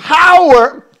 This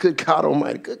power... Good God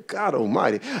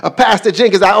Almighty. Pastor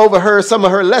Jenkins, I overheard some of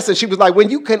her lessons. She was like, when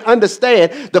you can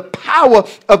understand the power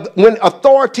of when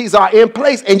authorities are in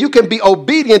place and you can be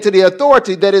obedient to the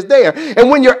authority that is there. And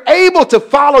when you're able to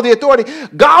follow the authority,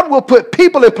 God will put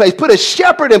people in place, put a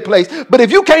shepherd in place. But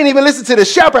if you can't even listen to the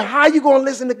shepherd, how are you going to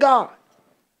listen to God?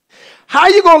 How are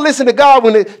you going to listen to God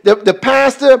when the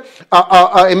pastor,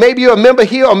 and maybe you're a member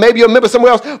here or maybe you're a member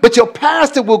somewhere else, but your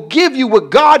pastor will give you what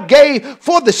God gave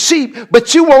for the sheep,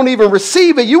 but you won't even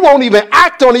receive it. You won't even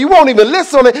act on it. You won't even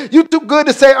listen on it. You're too good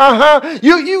to say,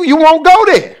 you won't go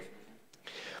there.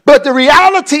 But the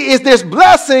reality is there's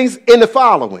blessings in the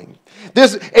following.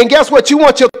 And guess what? You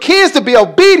want your kids to be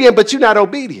obedient, but you're not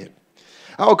obedient.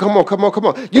 Oh, come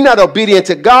on. You're not obedient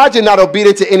to God. You're not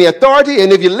obedient to any authority.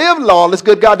 And if you live lawless,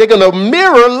 good God, they're going to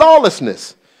mirror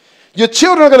lawlessness. Your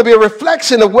children are going to be a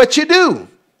reflection of what you do.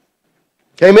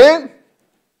 Amen?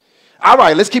 All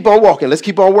right, let's keep on walking. Let's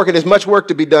keep on working. There's much work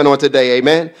to be done on today,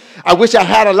 amen. I wish I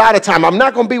had a lot of time. I'm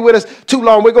not going to be with us too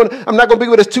long. I'm not going to be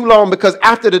with us too long because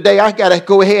after the day, I got to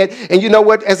go ahead. And you know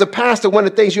what? As a pastor, one of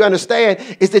the things you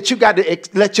understand is that you got to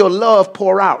let your love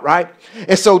pour out, right?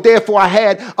 And so therefore, I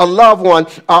had a loved one,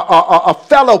 a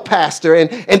fellow pastor, and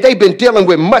they've been dealing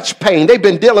with much pain. They've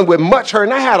been dealing with much hurt.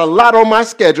 And I had a lot on my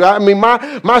schedule. I mean,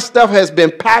 my stuff has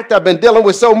been packed. I've been dealing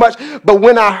with so much. But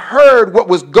when I heard what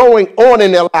was going on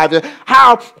in their lives,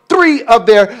 how 3 of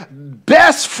their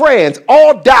best friends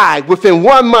all died within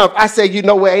 1 month, I said, you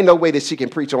know what? Ain't no way that she can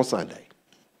preach on Sunday.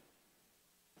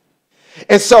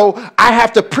 And so I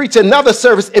have to preach another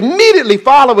service immediately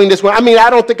following this one. I mean, I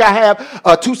don't think I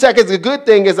have 2 seconds. The good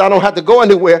thing is I don't have to go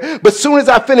anywhere. But as soon as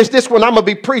I finish this one, I'm going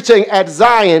to be preaching at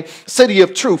Zion, City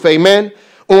of Truth, amen,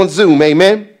 on Zoom,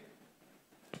 amen.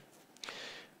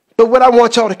 But what I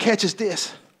want y'all to catch is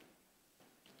this.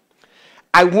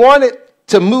 I wanted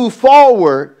to move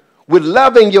forward with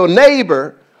loving your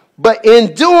neighbor, but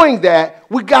in doing that,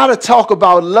 we got to talk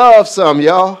about love some,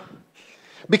 y'all.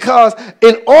 Because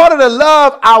in order to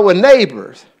love our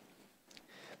neighbors,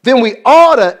 then we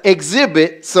ought to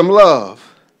exhibit some love.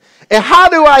 And how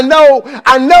do I know?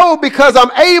 I know because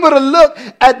I'm able to look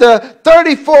at the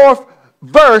 34th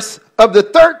verse of the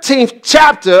 13th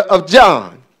chapter of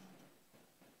John.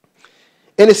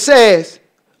 And it says,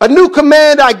 a new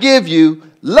command I give you,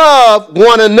 love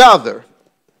one another.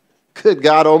 Good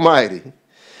God Almighty.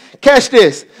 Catch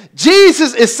this.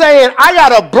 Jesus is saying, I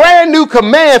got a brand new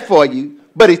command for you,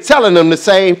 but he's telling them the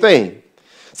same thing.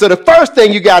 So the first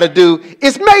thing you got to do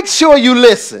is make sure you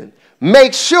listen.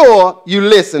 Make sure you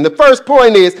listen. The first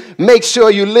point is make sure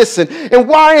you listen. And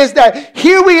why is that?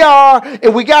 Here we are,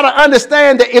 and we got to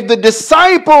understand that if the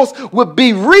disciples would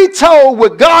be retold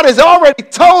what God has already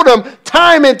told them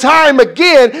time and time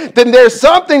again, then there's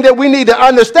something that we need to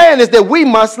understand is that we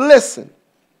must listen.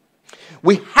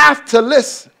 We have to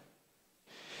listen.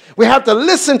 We have to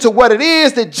listen to what it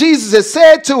is that Jesus has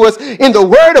said to us in the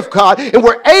Word of God. And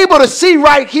we're able to see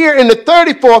right here in the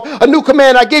 34th, a new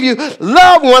command I give you,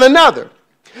 love one another.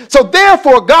 So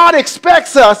therefore, God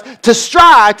expects us to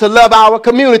strive to love our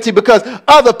community because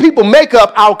other people make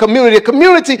up our community. A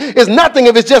community is nothing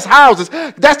if it's just houses.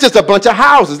 That's just a bunch of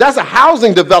houses. That's a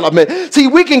housing development. See,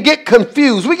 we can get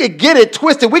confused. We can get it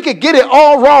twisted. We can get it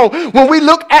all wrong when we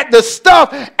look at the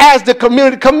stuff as the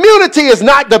community. Community is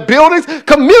not the buildings.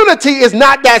 Community is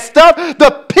not that stuff.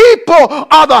 The people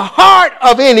are the heart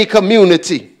of any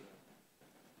community.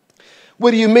 What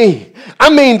do you mean?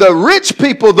 I mean the rich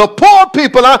people, the poor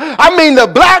people. I mean the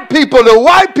black people, the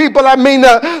white people. I mean,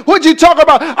 what you talking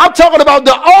about? I'm talking about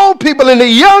the old people and the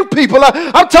young people.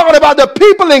 I'm talking about the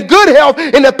people in good health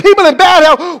and the people in bad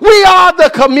health. We are the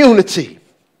community.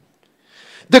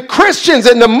 The Christians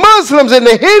and the Muslims and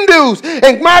the Hindus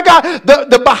and, my God,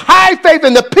 the Baha'i faith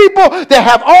and the people that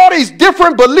have all these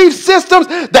different belief systems,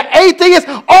 the atheists,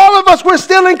 all of us, we're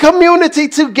still in community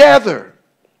together.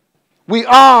 We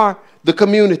are the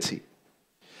community.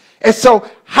 And so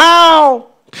how,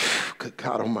 good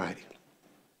God Almighty.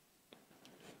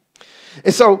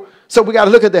 And so we got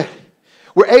to look at that.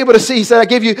 We're able to see, he said, I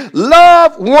give you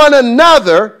love one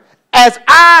another as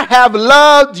I have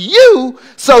loved you,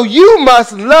 so you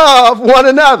must love one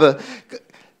another.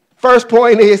 First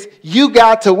point is you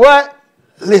got to what?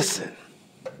 Listen.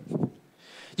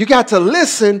 You got to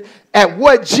listen at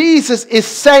what Jesus is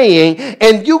saying,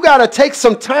 and you got to take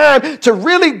some time to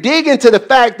really dig into the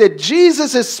fact that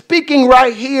Jesus is speaking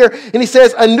right here, and he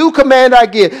says, a new command I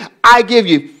give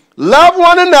you. Love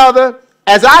one another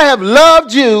as I have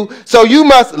loved you, so you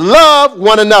must love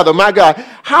one another. My God,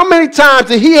 how many times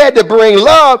did he had to bring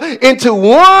love into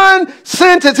one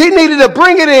sentence? He needed to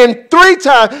bring it in 3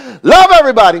 times. Love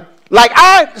everybody. Like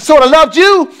I sort of loved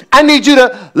you, I need you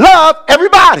to love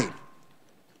everybody.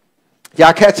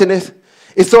 Y'all catching this?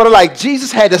 It's sort of like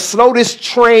Jesus had to slow this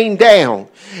train down.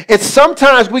 And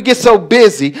sometimes we get so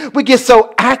busy, we get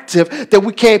so active that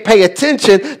we can't pay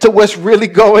attention to what's really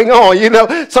going on. You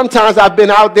know, sometimes I've been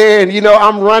out there and, you know,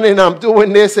 I'm running, I'm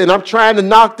doing this and I'm trying to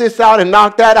knock this out and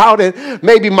knock that out. And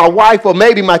maybe my wife or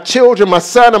maybe my children, my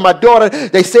son or my daughter,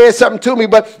 they said something to me,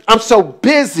 but I'm so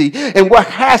busy. And what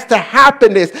has to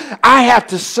happen is I have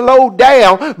to slow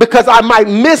down because I might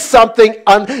miss something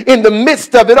in the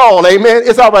midst of it all. Amen.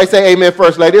 It's all right. Say amen,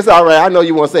 First Lady. It's all right. I know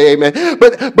you want to say amen.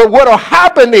 But what will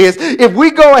happen is if we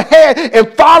go ahead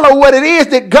and follow what it is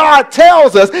that God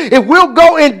tells us, if we'll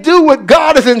go and do what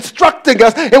God is instructing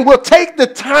us and we'll take the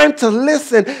time to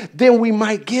listen, then we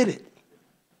might get it.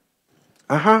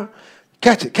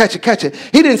 Catch it, catch it, catch it.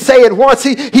 He didn't say it once.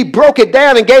 He broke it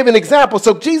down and gave an example.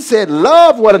 So Jesus said,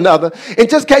 love one another. And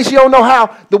just in case you don't know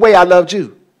how, the way I loved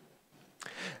you.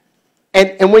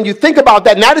 And when you think about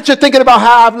that, now that you're thinking about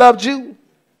how I've loved you,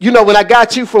 you know, when I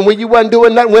got you from when you wasn't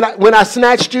doing nothing, when I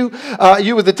snatched you,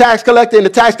 you was the tax collector,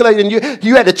 and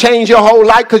you had to change your whole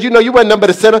life because, you know, you wasn't nothing but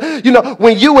a sinner. You know,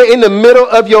 when you were in the middle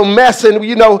of your mess and,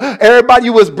 you know, everybody,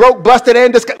 you was broke, busted,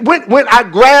 and when I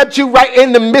grabbed you right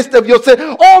in the midst of your sin,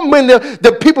 or when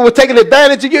the people were taking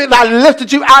advantage of you and I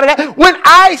lifted you out of that, when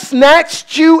I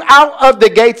snatched you out of the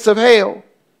gates of hell.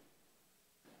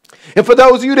 And for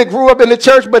those of you that grew up in the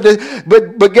church,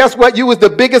 but guess what? You was the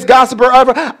biggest gossiper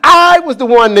ever. I was the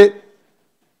one that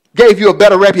gave you a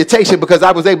better reputation because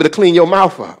I was able to clean your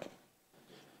mouth up.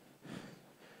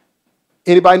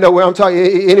 Anybody know where I'm talking?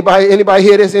 Anybody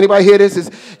hear this? Anybody hear this?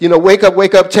 It's, you know, wake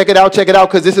up, check it out,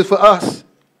 because this is for us.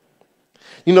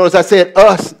 You notice I said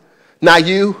us, not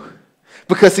you.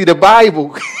 Because, see, the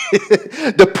Bible,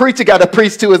 the preacher got to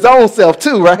preach to his own self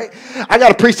too, right? I got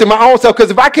to preach to my own self,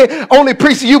 because if I can't only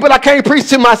preach to you, but I can't preach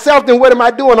to myself, then what am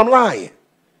I doing? I'm lying.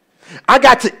 I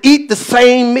got to eat the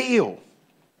same meal.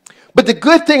 But the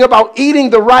good thing about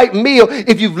eating the right meal,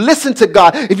 if you've listened to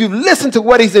God, if you've listened to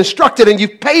what he's instructed and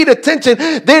you've paid attention,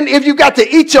 then if you got to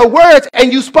eat your words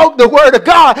and you spoke the word of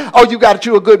God, oh, you got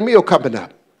you a good meal coming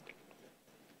up.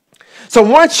 So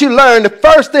once you learn, the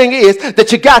first thing is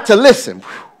that you got to listen.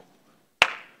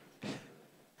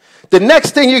 The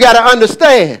next thing you got to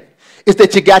understand is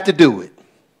that you got to do it.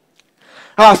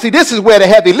 See, this is where the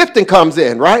heavy lifting comes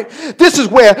in, right? This is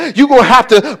where you're going to have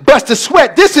to bust a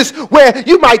sweat. This is where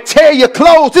you might tear your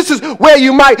clothes. This is where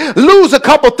you might lose a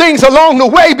couple things along the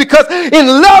way, because in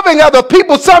loving other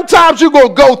people, sometimes you're going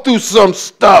to go through some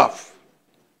stuff.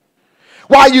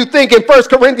 Why you think in 1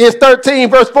 Corinthians 13,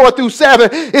 verse 4 through 7,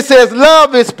 it says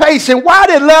love is patient. Why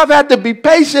did love have to be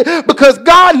patient? Because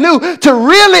God knew to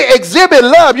really exhibit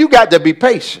love, you got to be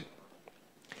patient.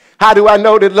 How do I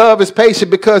know that love is patient?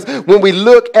 Because when we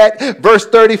look at verse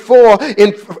 34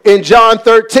 in John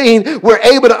 13, we're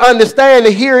able to understand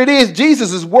that here it is.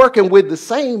 Jesus is working with the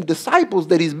same disciples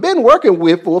that he's been working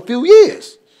with for a few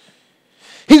years.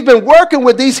 He's been working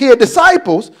with these here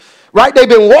disciples. Right? They've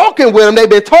been walking with him. They've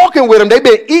been talking with him. They've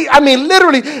been eating. I mean,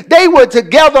 literally, they were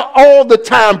together all the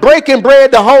time, breaking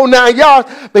bread the whole 9 yards.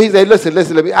 But he said,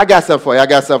 listen, I got something for you. I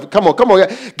got something. Come on.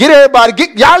 Get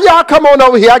everybody. Y'all come on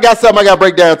over here. I got something I got to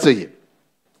break down to you.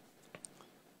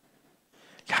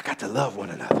 Y'all got to love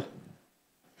one another.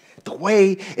 The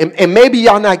way, and maybe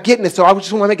y'all not getting it, so I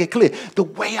just want to make it clear. The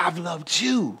way I've loved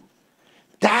you,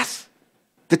 that's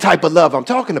the type of love I'm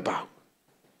talking about.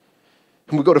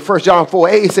 When we go to 1 John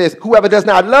 4:8, it says, whoever does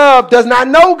not love does not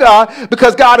know God,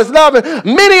 because God is loving.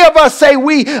 Many of us say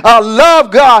we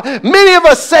love God. Many of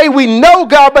us say we know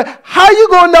God, but how are you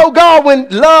going to know God when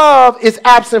love is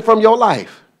absent from your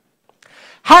life?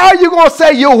 How are you going to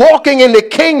say you're walking in the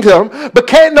kingdom, but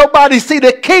can't nobody see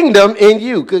the kingdom in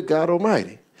you? Good God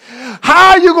Almighty.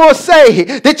 How are you going to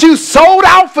say that you sold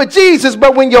out for Jesus,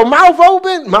 but when your mouth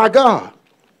open, my God,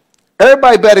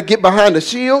 everybody better get behind a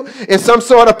shield and some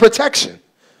sort of protection.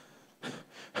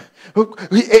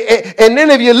 And then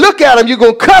if you look at them, you're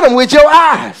going to cut them with your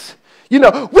eyes. You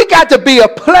know, we got to be a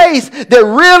place that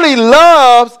really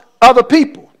loves other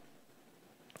people.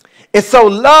 And so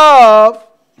love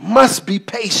must be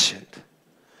patient.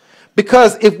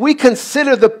 Because if we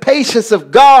consider the patience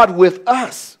of God with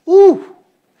us,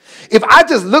 if I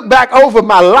just look back over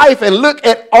my life and look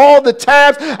at all the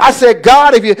times I said,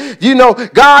 God, if you,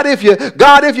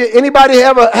 anybody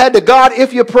ever had the God,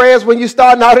 if your prayers when you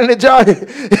starting out in the job?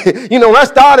 You know, when I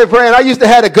started praying, I used to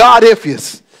have the God, if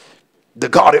yous. The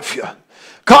God, if you.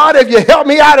 God, if you help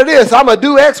me out of this, I'm going to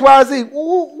do X, Y, Z.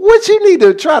 What you need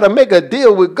to try to make a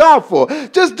deal with God for?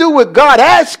 Just do what God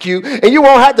asks you, and you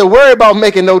won't have to worry about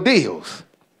making no deals.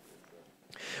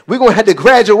 We're going to have to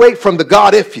graduate from the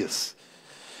God, if yous.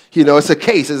 You know, it's a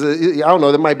case. I don't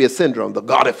know. There might be a syndrome, the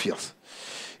God if you.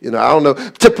 You know, I don't know.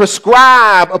 To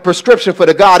prescribe a prescription for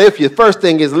the God if you, first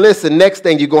thing is listen. Next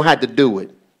thing, you're going to have to do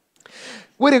it.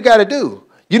 What do you got to do?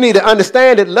 You need to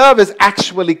understand that love is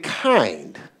actually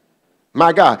kind.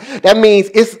 My God. That means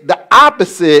it's the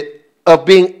opposite of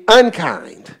being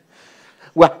unkind.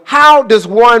 Well, how does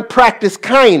one practice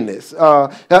kindness?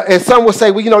 And some will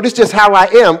say, well, you know, this is just how I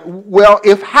am. Well,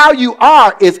 if how you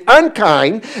are is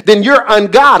unkind, then you're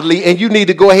ungodly, and you need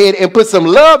to go ahead and put some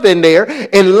love in there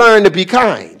and learn to be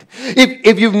kind.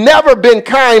 If you've never been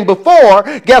kind before,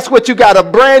 guess what? You got a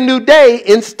brand new day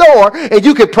in store, and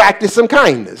you can practice some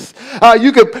kindness.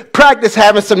 You could practice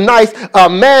having some nice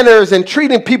manners and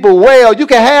treating people well. You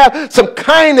can have some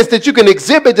kindness that you can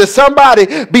exhibit to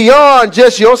somebody beyond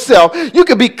just yourself. You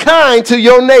can be kind to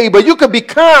your neighbor. You can be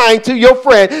kind to your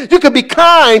friend. You can be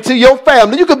kind to your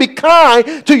family. You can be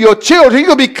kind to your children. You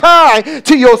can be kind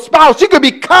to your spouse. You can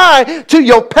be kind to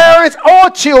your parents or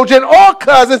children or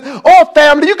cousins or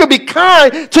family. You can be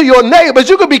kind to your neighbors.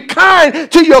 You can be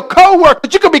kind to your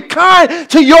co-workers. You can be kind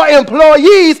to your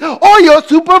employees or your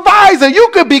supervisor. You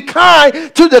can be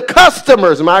kind to the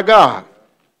customers, my God.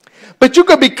 But you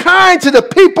could be kind to the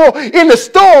people in the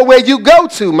store where you go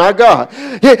to, my God.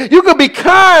 You could be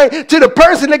kind to the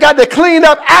person that got to clean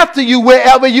up after you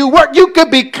wherever you work. You could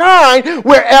be kind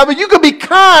wherever. You could be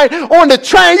kind on the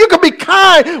train. You could be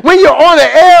kind when you're on an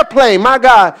airplane, my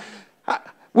God.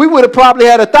 We would have probably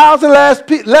had 1,000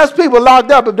 less people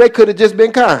locked up if they could have just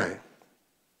been kind.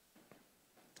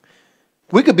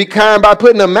 We could be kind by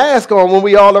putting a mask on when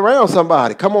we all around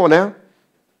somebody. Come on now.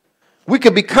 We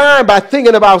could be kind by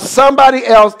thinking about somebody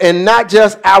else and not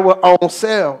just our own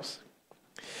selves.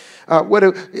 So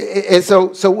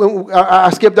when I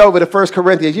skipped over to 1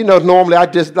 Corinthians. You know, normally I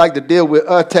just like to deal with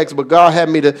a text, but God had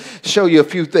me to show you a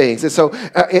few things. And so,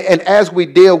 and as we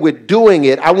deal with doing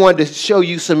it, I wanted to show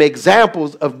you some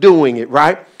examples of doing it,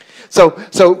 right? So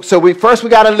we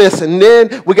got to listen,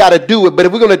 then we got to do it. But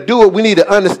if we're going to do it, we need to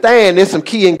understand there's some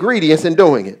key ingredients in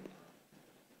doing it.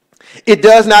 It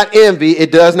does not envy.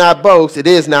 It does not boast. It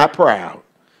is not proud.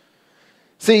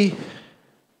 See,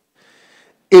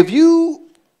 if you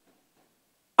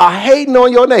are hating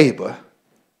on your neighbor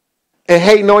and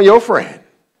hating on your friend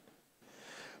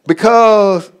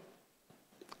because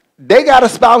they got a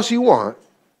spouse you want,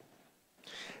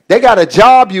 they got a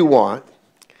job you want,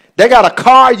 they got a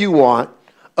car you want,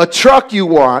 a truck you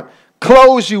want,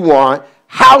 clothes you want,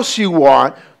 house you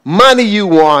want, money you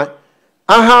want,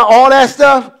 all that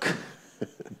stuff,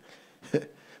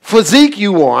 physique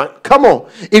you want. Come on.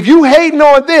 If you hating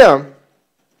on them,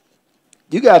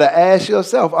 you got to ask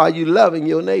yourself, are you loving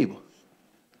your neighbor?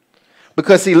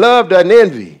 Because see, love doesn't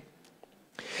envy.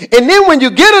 And then when you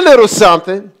get a little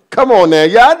something, come on now,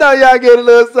 y'all know y'all get a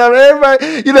little something.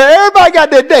 Everybody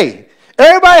got their day.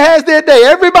 Everybody has their day.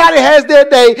 Everybody has their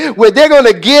day where they're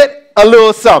going to get a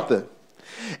little something.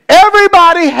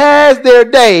 Everybody has their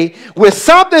day where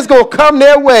something's going to come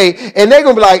their way and they're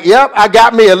going to be like, yep, I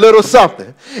got me a little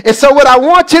something. And so what I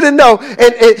want you to know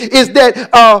is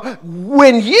that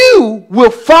when you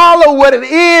will follow what it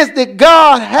is that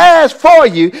God has for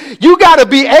you, you got to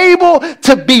be able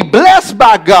to be blessed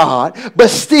by God, but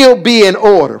still be in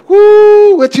order.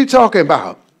 Woo, what you talking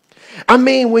about? I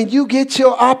mean, when you get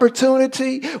your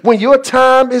opportunity, when your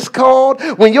time is called,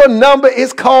 when your number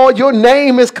is called, your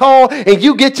name is called, and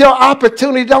you get your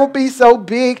opportunity, don't be so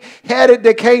big-headed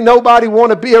that can't nobody want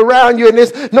to be around you, and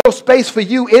there's no space for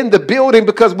you in the building,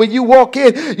 because when you walk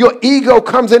in, your ego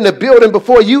comes in the building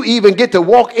before you even get to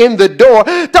walk in the door.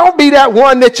 Don't be that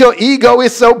one that your ego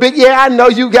is so big. Yeah, I know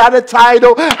you got a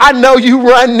title. I know you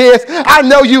run this. I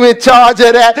know you in charge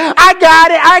of that. I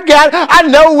got it. I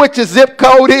know what your zip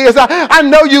code is. I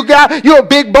know you're a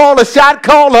big baller shot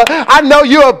caller. I know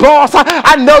you're a boss.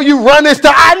 I know you run this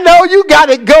stuff. I know you got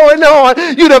it going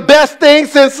on. You the best thing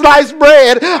since sliced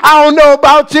bread. I don't know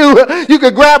about you. You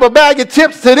could grab a bag of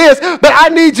chips to this, but I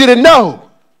need you to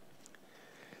know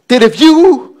that if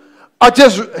you are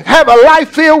just have a life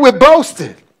filled with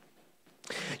boasting,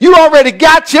 you already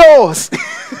got yours.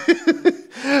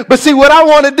 But see, what I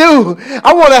want to do,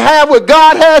 I want to have what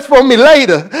God has for me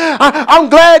later. I'm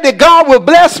glad that God will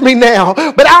bless me now,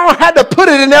 but I don't have to put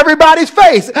it in everybody's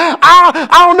face. I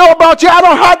don't know about you. I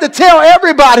don't have to tell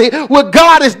everybody what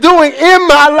God is doing in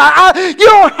my life. You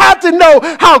don't have to know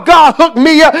how God hooked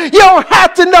me up. You don't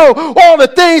have to know all the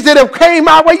things that have came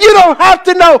my way. You don't have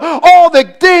to know all the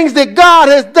things that God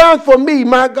has done for me,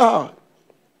 my God.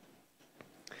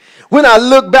 When I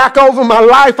look back over my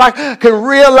life, I can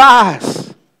realize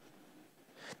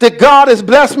that God has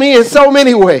blessed me in so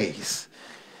many ways.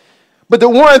 But the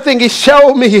one thing He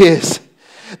showed me is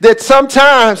that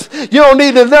sometimes you don't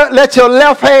need to let your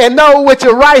left hand know what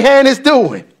your right hand is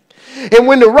doing. And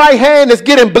when the right hand is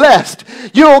getting blessed,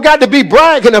 you don't got to be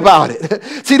bragging about it.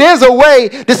 See, there's a way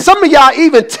that some of y'all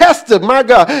even tested, my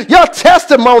God. Your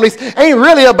testimonies ain't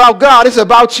really about God, it's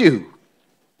about you.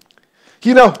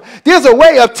 You know, there's a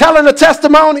way of telling a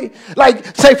testimony.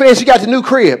 Like, say, for instance, you got the new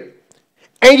crib.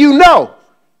 And you know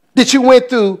that you went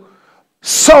through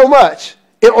so much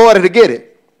in order to get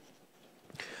it.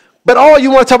 But all you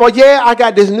want to talk about, yeah, I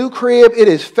got this new crib. It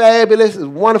is fabulous. It's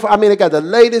wonderful. I mean, it got the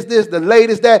latest this, the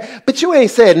latest that. But you ain't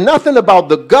said nothing about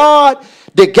the God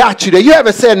that got you there. You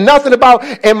haven't said nothing about,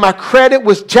 and my credit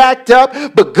was jacked up,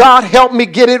 but God helped me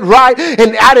get it right.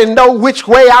 And I didn't know which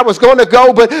way I was going to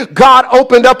go, but God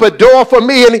opened up a door for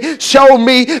me and he showed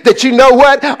me that, you know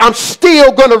what? I'm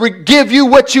still going to give you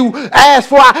what you asked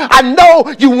for. I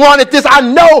know you wanted this. I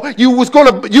know you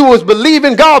was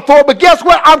believing God for it, but guess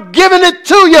what? I'm giving it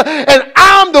to you, and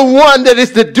I'm the one that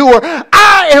is the doer.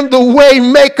 I am the way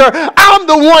maker. I'm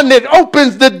the one that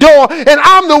opens the door, and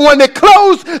I'm the one that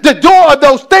closed the door of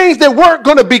those things that weren't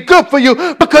going to be good for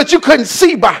you because you couldn't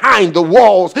see behind the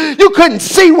walls. You couldn't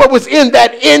see what was in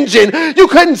that engine. You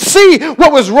couldn't see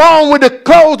what was wrong with the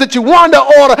clothes that you wanted to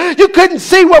order. You couldn't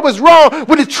see what was wrong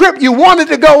with the trip you wanted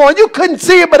to go on. You couldn't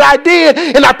see it, but I did,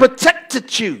 and I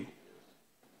protected you.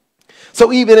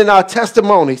 So even in our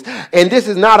testimonies, and this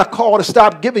is not a call to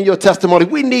stop giving your testimony.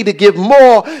 We need to give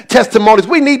more testimonies.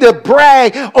 We need to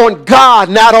brag on God,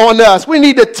 not on us. We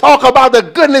need to talk about the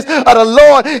goodness of the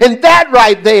Lord. And that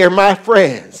right there, my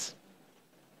friends,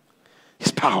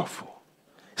 is powerful.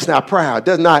 It's not proud. It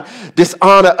does not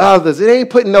dishonor others. It ain't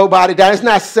putting nobody down. It's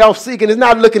not self-seeking. It's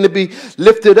not looking to be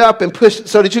lifted up and pushed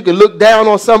so that you can look down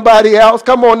on somebody else.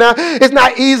 Come on now. It's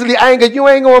not easily angered. You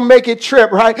ain't gonna make it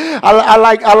trip, right? I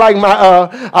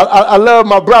love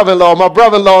my brother-in-law. My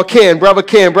brother-in-law Ken. Brother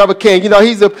Ken. You know,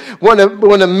 he's one of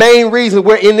the main reasons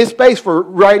we're in this space for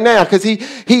right now, because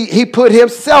he put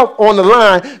himself on the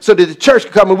line so that the church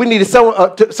could come, and we needed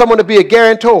someone to be a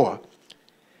guarantor.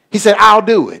 He said, "I'll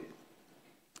do it."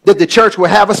 That the church will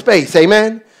have a space,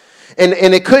 amen? And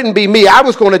it couldn't be me. I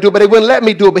was going to do it, but they wouldn't let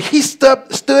me do it. But he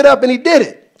stood up and he did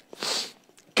it.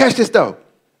 Catch this, though.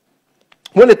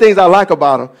 One of the things I like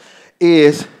about him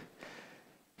is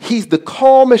he's the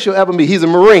calmest you'll ever meet. He's a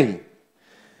Marine,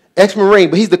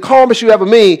 ex-Marine, but he's the calmest you'll ever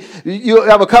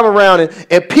come around.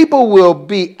 And people will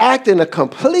be acting a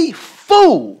complete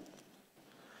fool.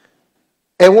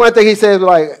 And one thing he says,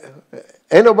 like,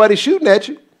 ain't nobody shooting at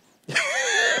you.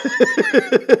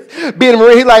 Being a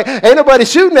Marine, he's like, ain't nobody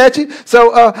shooting at you.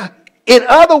 So in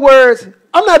other words,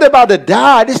 I'm not about to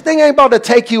die. This thing ain't about to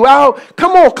take you out.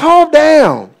 Come on, calm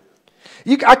down.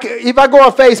 If I go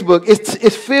on Facebook,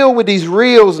 it's filled with these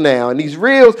reels now, and these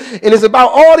reels, and it's about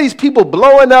all these people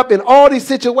blowing up in all these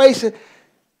situations.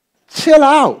 Chill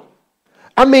out.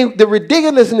 I mean, the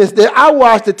ridiculousness that I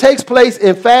watch that takes place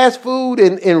in fast food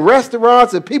and in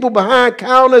restaurants and people behind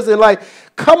counters, and like,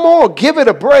 come on, give it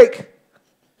a break.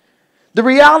 The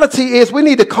reality is we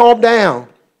need to calm down.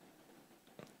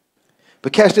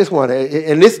 But catch this one,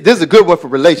 and this is a good one for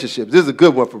relationships. This is a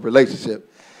good one for relationships.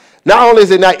 Not only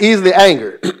is it not easily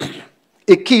angered,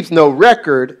 it keeps no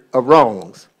record of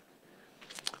wrongs.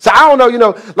 So I don't know, you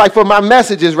know, like for my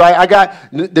messages, right, I got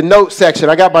the note section.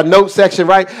 I got my note section,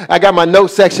 right? I got my note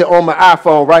section on my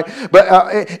iPhone, right? But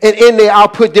and in there, I'll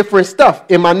put different stuff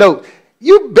in my notes.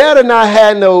 You better not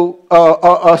have no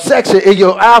a section in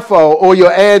your iPhone or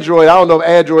your Android. I don't know if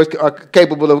Androids are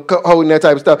capable of holding that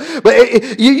type of stuff.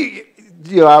 But you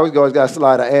know, I always got to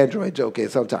slide an Android joke in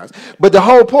sometimes. But the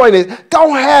whole point is,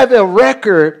 don't have a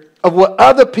record of what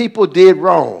other people did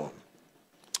wrong.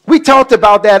 We talked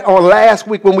about that on last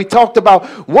week when we talked about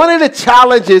one of the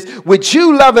challenges with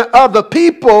you loving other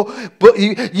people, but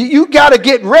you got to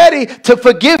get ready to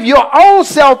forgive your own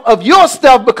self of your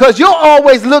stuff, because you'll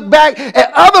always look back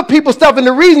at other people's stuff, and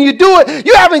the reason you do it,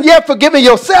 you haven't yet forgiven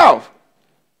yourself.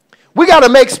 We got to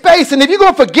make space, and if you're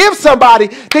going to forgive somebody,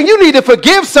 then you need to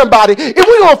forgive somebody. If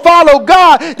we're going to follow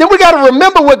God, then we got to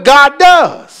remember what God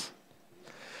does.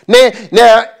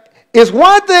 Now, it's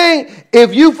one thing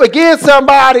if you forgive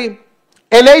somebody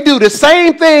and they do the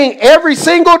same thing every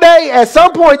single day. At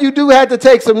some point, you do have to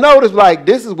take some notice, like,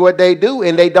 this is what they do,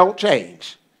 and they don't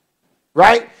change,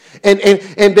 right?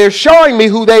 And they're showing me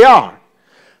who they are.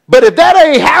 But if that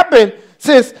ain't happened,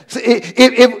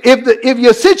 if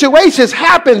your situations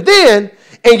happen then,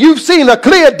 and you've seen a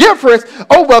clear difference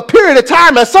over a period of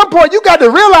time, at some point, you got to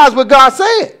realize what God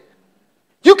said.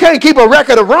 You can't keep a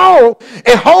record of wrong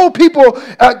and hold people.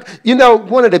 You know,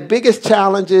 one of the biggest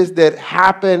challenges that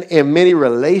happen in many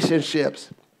relationships,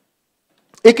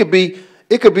 it could be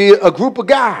a group of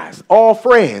guys, all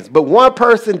friends, but one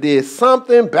person did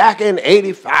something back in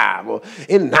 85 or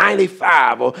in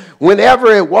 95 or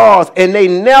whenever it was, and they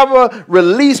never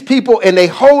release people, and they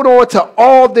hold on to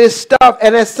all this stuff.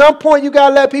 And at some point, you got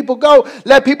to let people go.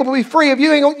 Let people be free. If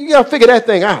you ain't, you got to figure that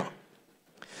thing out.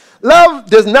 Love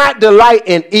does not delight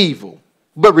in evil,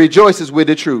 but rejoices with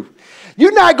the truth.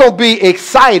 You're not going to be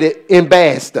excited in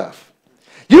bad stuff.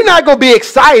 You're not going to be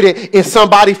excited in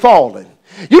somebody falling.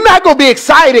 You're not going to be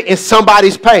excited in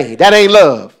somebody's pain. That ain't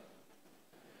love.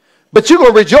 But you're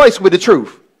going to rejoice with the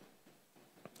truth.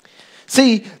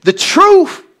 See, the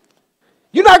truth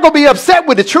You're not going to be upset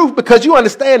with the truth because you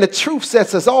understand the truth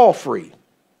sets us all free.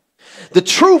 The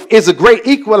truth is a great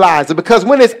equalizer because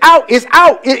when it's out, it's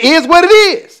out. It is what it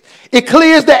is. It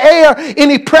clears the air.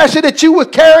 Any pressure that you were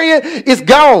carrying is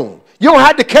gone. You don't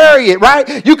have to carry it,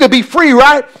 right? You can be free,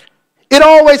 right? It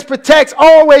always protects,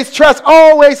 always trusts,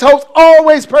 always hopes,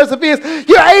 always perseveres.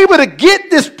 You're able to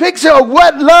get this picture of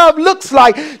what love looks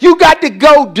like. You got to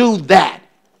go do that.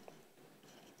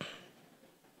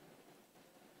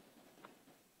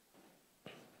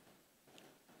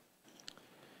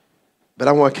 But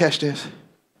I want to catch this.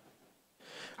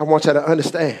 I want you to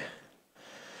understand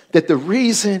that the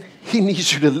reason he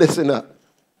needs you to listen up,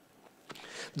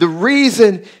 the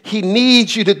reason he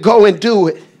needs you to go and do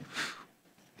it,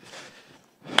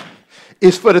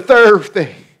 is for the third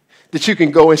thing, that you can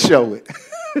go and show it.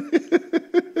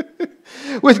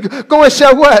 Go and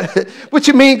show what? What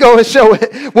you mean go and show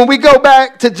it? When we go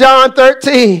back to John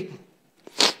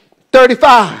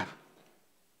 13:35,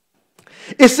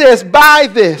 it says, by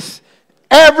this,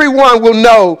 everyone will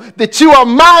know that you are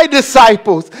my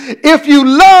disciples if you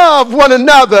love one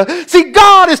another. See,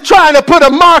 God is trying to put a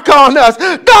mark on us.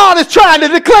 God is trying to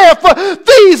declare, for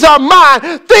these are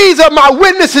mine. These are my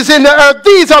witnesses in the earth.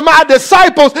 These are my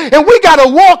disciples. And we got to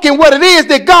walk in what it is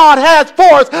that God has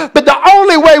for us. But the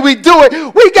only way we do it,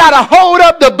 we got to hold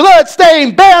up the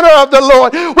bloodstained banner of the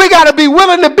Lord. We got to be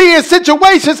willing to be in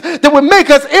situations that would make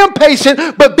us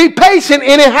impatient, but be patient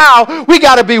anyhow. We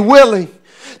got to be willing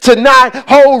to not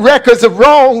hold records of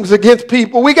wrongs against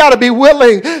people. We got to be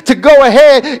willing to go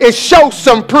ahead and show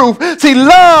some proof. See,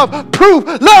 love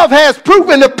has proof,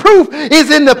 and the proof is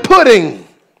in the pudding.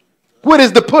 What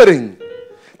is the pudding?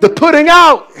 The pudding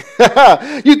out.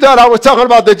 You thought I was talking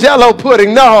about the Jell-O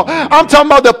pudding. No, I'm talking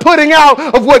about the pudding out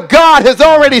of what God has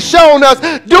already shown us,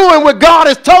 doing what God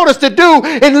has told us to do,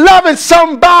 and loving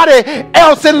somebody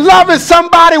else, and loving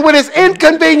somebody when it's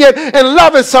inconvenient, and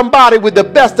loving somebody with the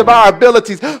best of our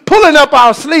abilities, pulling up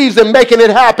our sleeves and making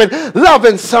it happen,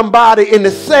 loving somebody in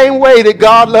the same way that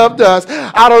God loved us.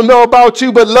 I don't know about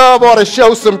you, but love ought to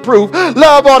show some proof.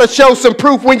 Love ought to show some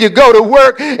proof when you go to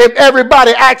work. If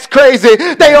everybody acts crazy,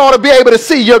 they ought to be able to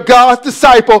see you're God's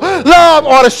disciple. Love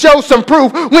ought to show some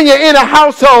proof when you're in a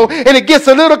household and it gets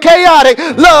a little chaotic.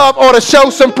 Love ought to show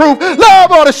some proof.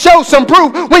 Love ought to show some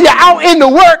proof when you're out in the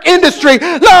work industry.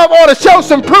 Love ought to show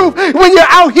some proof when you're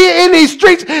out here in these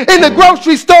streets, in the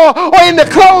grocery store or in the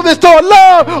clothing store.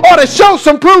 Love ought to show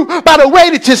some proof by the way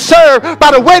that you serve,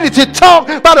 by the way that you talk,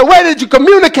 by the way that you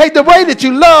communicate, the way that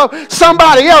you love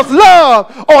somebody else.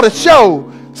 Love ought to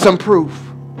show some proof.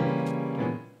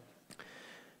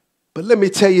 But let me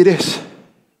tell you this.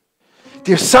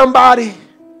 There's somebody,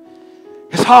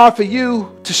 it's hard for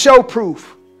you to show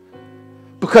proof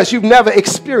because you've never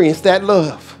experienced that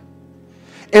love.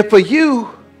 And for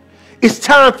you, it's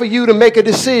time for you to make a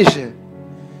decision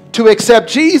to accept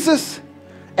Jesus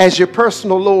as your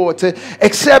personal Lord, to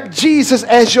accept Jesus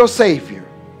as your Savior.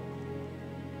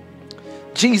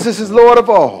 Jesus is Lord of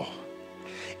all.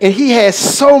 And he has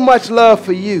so much love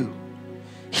for you.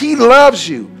 He loves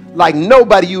you like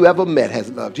nobody you ever met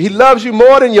has loved you. He loves you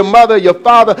more than your mother, your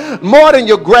father, more than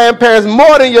your grandparents,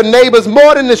 more than your neighbors,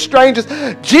 more than the strangers.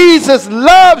 Jesus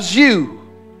loves you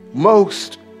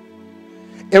most.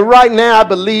 And right now, I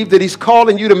believe that he's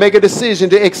calling you to make a decision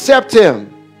to accept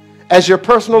him as your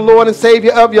personal Lord and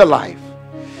Savior of your life.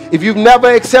 If you've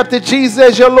never accepted Jesus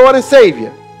as your Lord and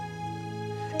Savior,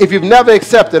 if you've never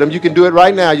accepted him, you can do it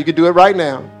right now. You can do it right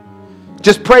now.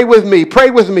 Just pray with me.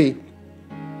 Pray with me.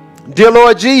 Dear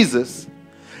Lord Jesus,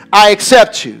 I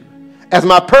accept you as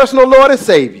my personal Lord and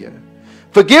Savior.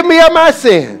 Forgive me of my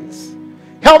sins.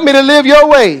 Help me to live your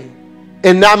way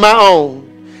and not my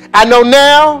own. I know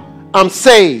now I'm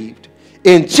saved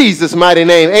in Jesus' mighty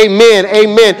name. Amen.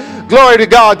 Amen. Glory to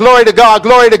God, glory to God,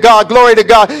 glory to God, glory to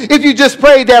God. If you just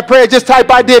prayed that prayer, just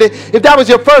type I did it. If that was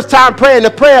your first time praying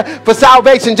the prayer for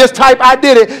salvation, just type I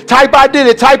did it. Type I did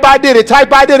it. Type I did it.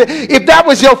 Type I did it. If that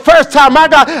was your first time, my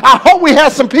God, I hope we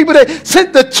have some people that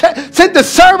sent the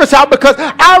service out, because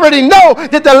I already know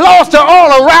that the lost are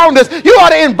all around us. You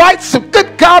ought to invite some,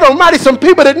 good God Almighty, some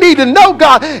people that need to know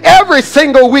God every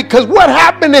single week, because what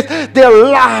happened is their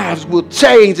lives will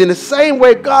change in the same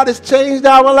way God has changed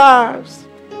our lives.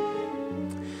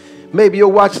 Maybe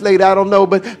you'll watch later, I don't know,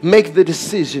 but make the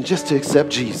decision just to accept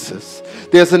Jesus.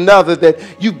 There's another that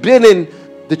you've been in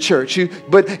the church, and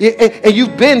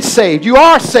you've been saved. You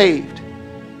are saved.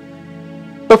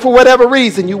 But for whatever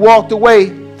reason, you walked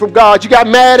away from God. You got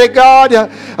mad at God,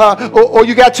 or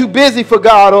you got too busy for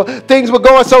God, or things were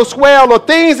going so swell, or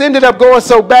things ended up going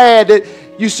so bad that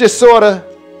you just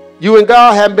you and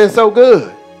God haven't been so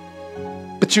good.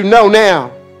 But you know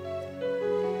now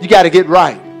You got to get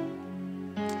right.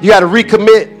 You got to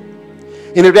recommit.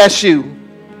 And if that's you,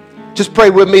 just pray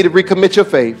with me to recommit your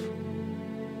faith.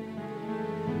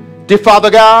 Dear Father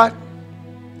God,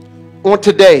 on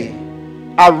today,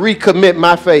 I recommit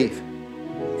my faith.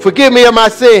 Forgive me of my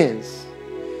sins.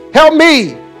 Help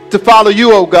me to follow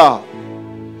you, oh God.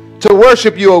 To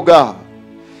worship you, oh God.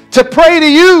 To pray to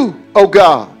you, oh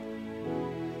God.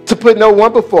 To put no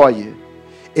one before you.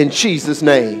 In Jesus'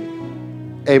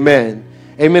 name, amen.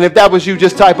 Amen. If that was you,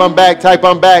 just type I'm back,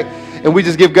 and we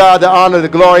just give God the honor, the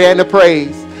glory, and the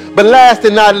praise. But last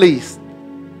and not least,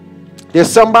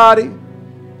 there's somebody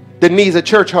that needs a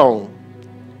church home.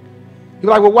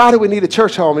 You're like, well, why do we need a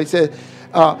church home? And he said,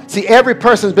 see, every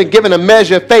person's been given a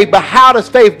measure of faith, but how does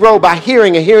faith grow? By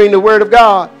hearing and hearing the word of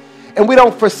God. And we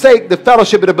don't forsake the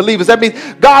fellowship of the believers. That means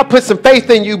God put some faith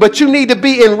in you, but you need to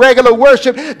be in regular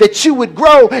worship that you would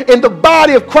grow. And the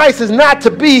body of Christ is not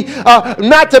to be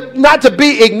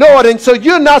ignored. And so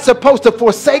you're not supposed to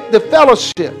forsake the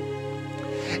fellowship.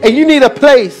 And you need a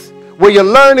place where you're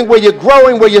learning, where you're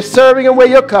growing, where you're serving, and where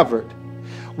you're covered.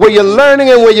 Where you're learning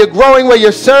and where you're growing, where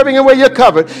you're serving and where you're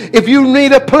covered. If you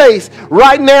need a place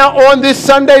right now on this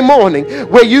Sunday morning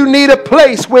where you need a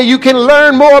place where you can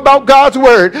learn more about God's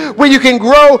word, where you can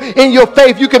grow in your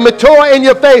faith, you can mature in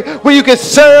your faith, where you can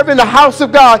serve in the house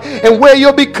of God, and where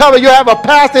you'll be covered. You'll have a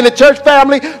pastor in the church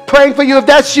family praying for you. If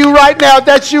that's you right now,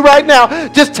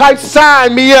 just type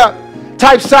sign me up.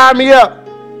 Type sign me up.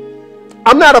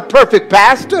 I'm not a perfect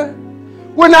pastor.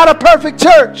 We're not a perfect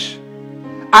church.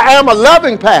 I am a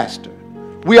loving pastor.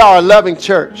 We are a loving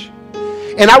church.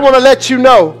 And I want to let you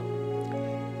know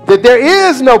that there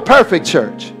is no perfect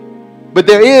church, but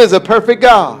there is a perfect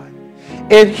God.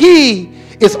 And he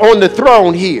is on the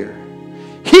throne here.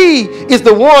 He is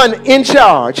the one in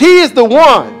charge. He is the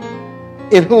one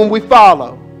in whom we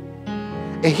follow.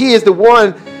 And he is the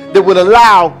one that would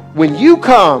allow when you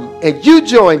come and you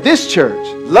join this church,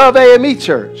 Love AME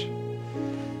Church,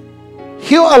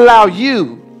 he'll allow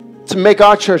you to make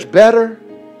our church better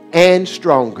and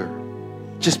stronger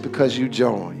just because you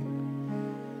join.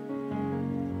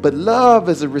 But love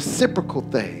is a reciprocal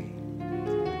thing.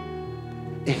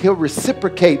 And he'll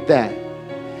reciprocate that.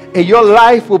 And your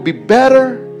life will be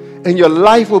better and your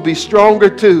life will be stronger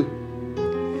too.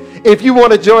 If you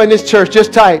want to join this church,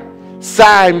 just type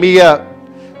sign me up.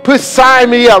 Put sign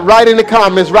me up right in the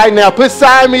comments right now. Put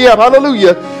sign me up.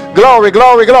 Hallelujah. Glory,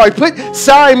 glory, glory. Put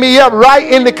sign me up right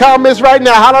in the comments right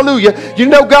now. Hallelujah. You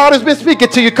know God has been speaking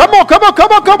to you. Come on, come on, come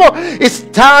on, come on. It's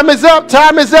time is up.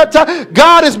 Time is up.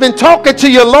 God has been talking to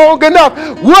you long enough.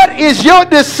 What is your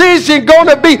decision going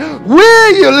to be?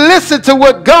 Will you listen to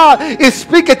what God is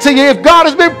speaking to you? If God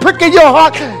has been pricking your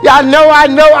heart, I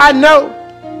know.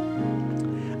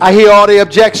 I hear all the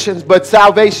objections, but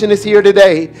salvation is here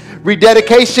today.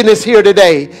 Rededication is here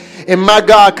today. And my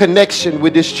God, connection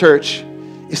with this church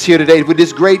is here today, with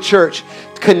this great church.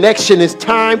 Connection is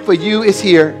time for you is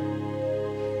here.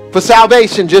 For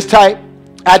salvation, just type,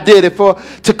 I did it.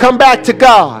 To come back to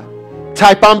God,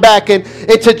 type I'm back. And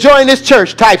to join this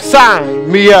church, type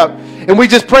sign me up. And we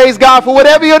just praise God for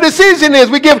whatever your decision is.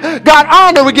 We give God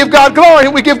honor, we give God glory,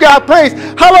 and we give God praise.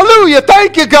 Hallelujah.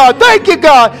 Thank you, God. Thank you,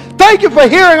 God. Thank you for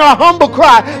hearing our humble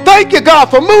cry. Thank you, God,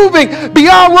 for moving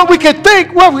beyond what we can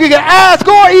think, what we can ask,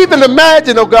 or even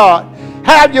imagine, oh God.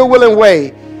 Have your will and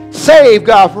way. Save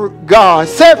God,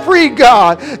 set free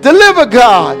God, deliver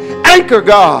God, anchor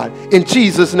God, in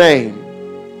Jesus' name.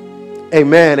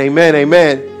 Amen, amen,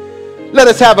 amen. Let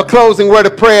us have a closing word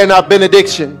of prayer in our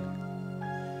benediction.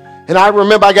 And I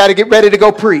remember I got to get ready to go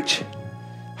preach.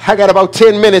 I got about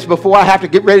 10 minutes before I have to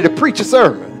get ready to preach a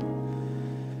sermon.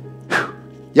 Whew.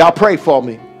 Y'all pray for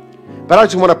me. But I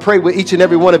just want to pray with each and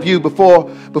every one of you before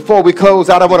we close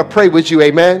out. I want to pray with you,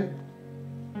 amen.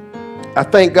 I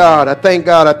thank God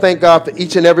for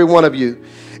each and every one of you.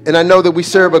 And I know that we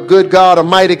serve a good God, a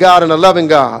mighty God, and a loving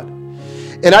God.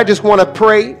 And I just want to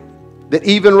pray that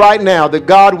even right now, that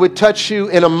God would touch you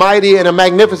in a mighty and a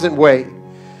magnificent way.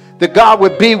 That God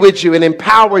would be with you and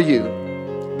empower you.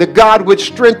 That God would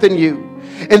strengthen you.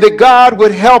 And that God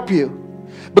would help you.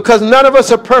 Because none of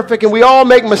us are perfect and we all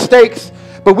make mistakes,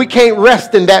 but we can't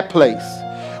rest in that place.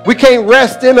 We can't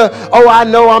rest in I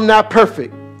know I'm not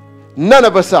perfect. None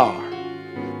of us are.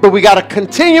 But we got to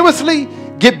continuously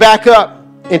get back up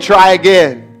and try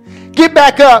again. Get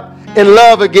back up and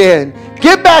love again.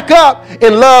 Get back up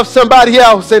and love somebody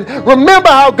else. And remember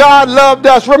how God loved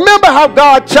us. Remember how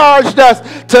God charged us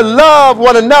to love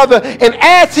one another. And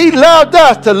as he loved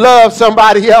us, to love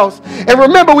somebody else. And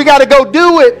remember, we got to go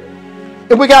do it.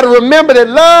 And we got to remember that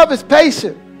love is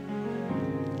patient.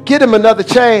 Give them another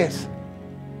chance.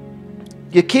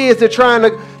 Your kids are trying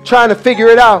trying to figure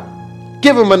it out,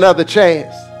 give them another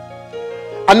chance.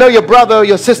 I know your brother or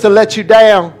your sister let you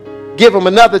down. Give them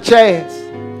another chance.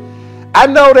 I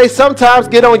know they sometimes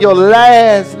get on your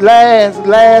last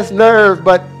nerve,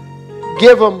 but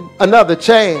give them another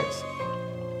chance.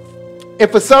 And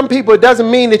for some people, it doesn't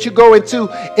mean that you go into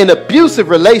an abusive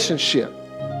relationship.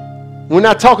 We're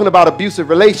not talking about abusive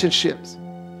relationships,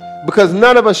 because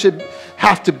none of us should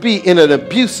have to be in an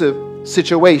abusive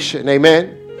situation.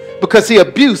 Amen. Because see,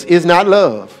 abuse is not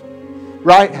love,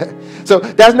 right? So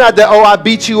that's not that, oh, I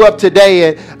beat you up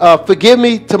today and forgive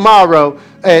me tomorrow,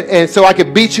 and so I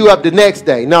can beat you up the next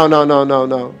day.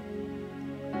 No.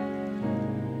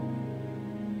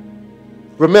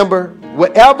 Remember,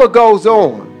 whatever goes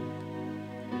on,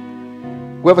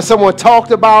 whether someone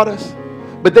talked about us,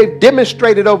 but they've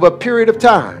demonstrated over a period of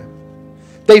time,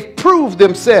 they've proved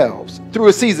themselves through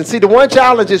a season. See, the one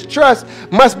challenge is trust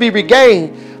must be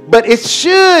regained, but it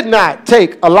should not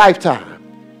take a lifetime.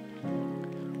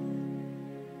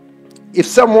 If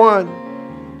someone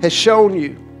has shown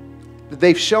you that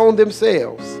they've shown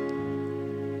themselves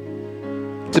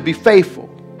to be faithful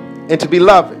and to be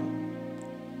loving,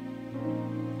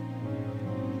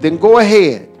 then go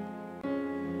ahead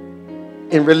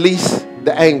and release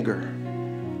the anger,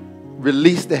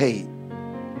 release the hate,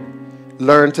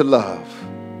 learn to love.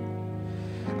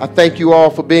 I thank you all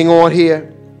for being on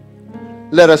here.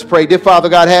 Let us pray. Dear Father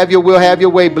God, have your will, have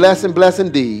your way. Bless and bless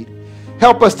indeed.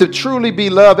 Help us to truly be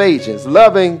love agents,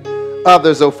 loving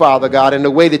others, oh Father God, in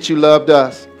the way that you loved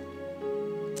us.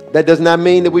 That does not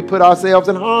mean that we put ourselves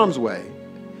in harm's way.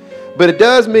 But it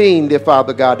does mean, dear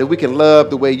Father God, that we can love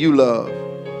the way you love.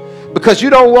 Because you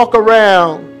don't walk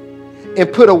around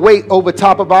and put a weight over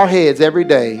top of our heads every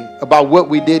day about what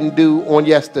we didn't do on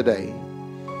yesterday.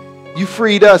 You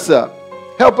freed us up.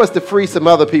 Help us to free some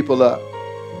other people up.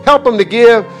 Help them to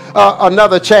give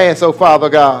another chance, oh Father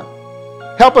God.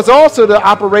 Help us also to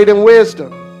operate in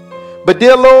wisdom. But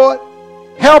dear Lord,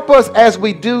 help us as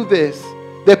we do this,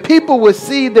 that people would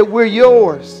see that we're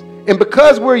yours. And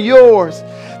because we're yours,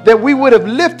 that we would have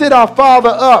lifted our Father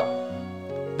up,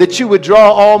 that you would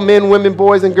draw all men, women,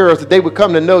 boys, and girls, that they would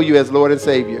come to know you as Lord and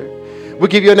Savior. We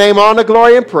give your name honor,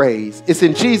 glory, and praise. It's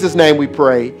in Jesus' name we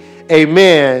pray.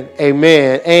 Amen,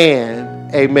 amen,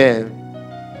 and amen.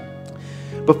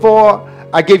 Before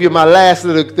I give you my last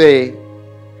little thing,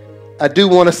 I do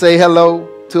want to say hello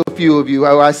to a few of you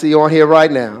who I see on here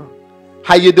right now.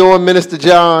 How you doing, Minister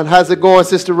John? How's it going,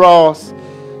 Sister Ross?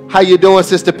 How you doing,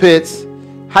 Sister Pitts?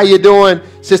 How you doing,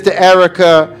 Sister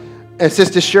Erica and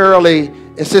Sister Shirley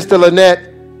and Sister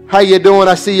Lynette? How you doing?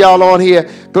 I see y'all on here.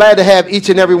 Glad to have each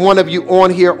and every one of you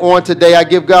on here on today. I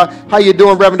give God. How you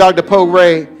doing, Reverend Dr. Poe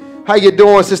Ray? How you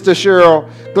doing, Sister Cheryl?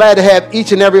 Glad to have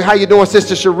each and every. How you doing,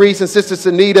 Sister Sharice and Sister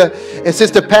Sunita and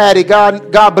Sister Patty?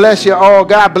 God bless you all.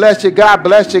 God bless you. God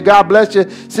bless you. God bless you,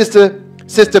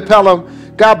 Sister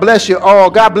Pelham. God bless you all.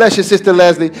 God bless you, Sister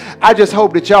Leslie. I just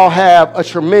hope that y'all have a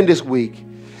tremendous week.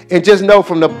 And just know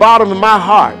from the bottom of my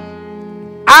heart,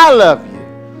 I love you.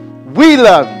 We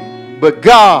love you. But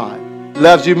God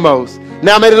loves you most.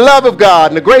 Now may the love of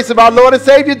God and the grace of our Lord and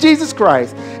Savior Jesus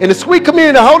Christ and the sweet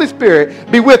communion of the Holy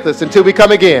Spirit be with us until we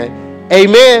come again.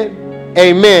 Amen,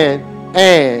 amen,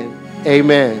 and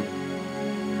amen.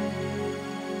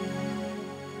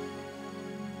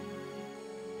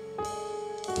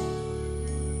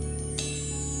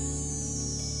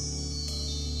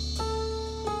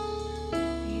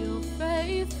 You're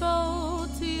faithful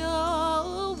to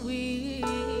your will.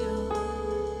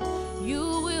 You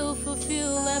will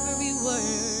fulfill every word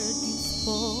you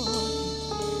spoke.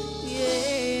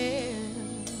 Yeah.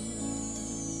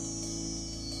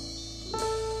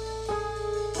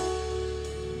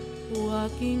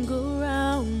 Walking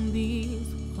around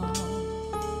these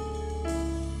walls,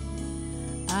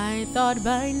 I thought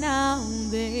by now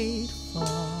they'd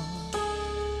fall,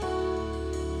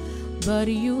 but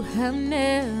you have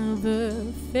never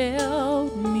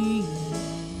failed me.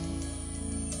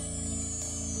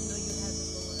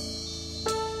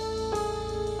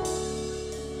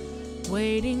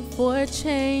 Waiting for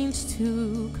change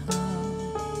to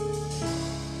come,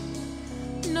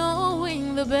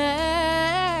 knowing the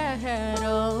battle's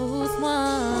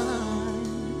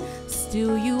won,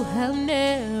 still you have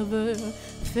never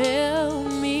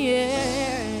failed me.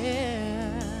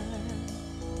 Yeah.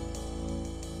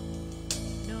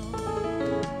 No.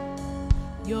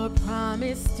 Your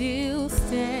promise still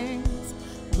stands.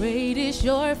 Great is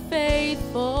your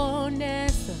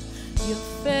faithfulness. Your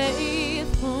faith.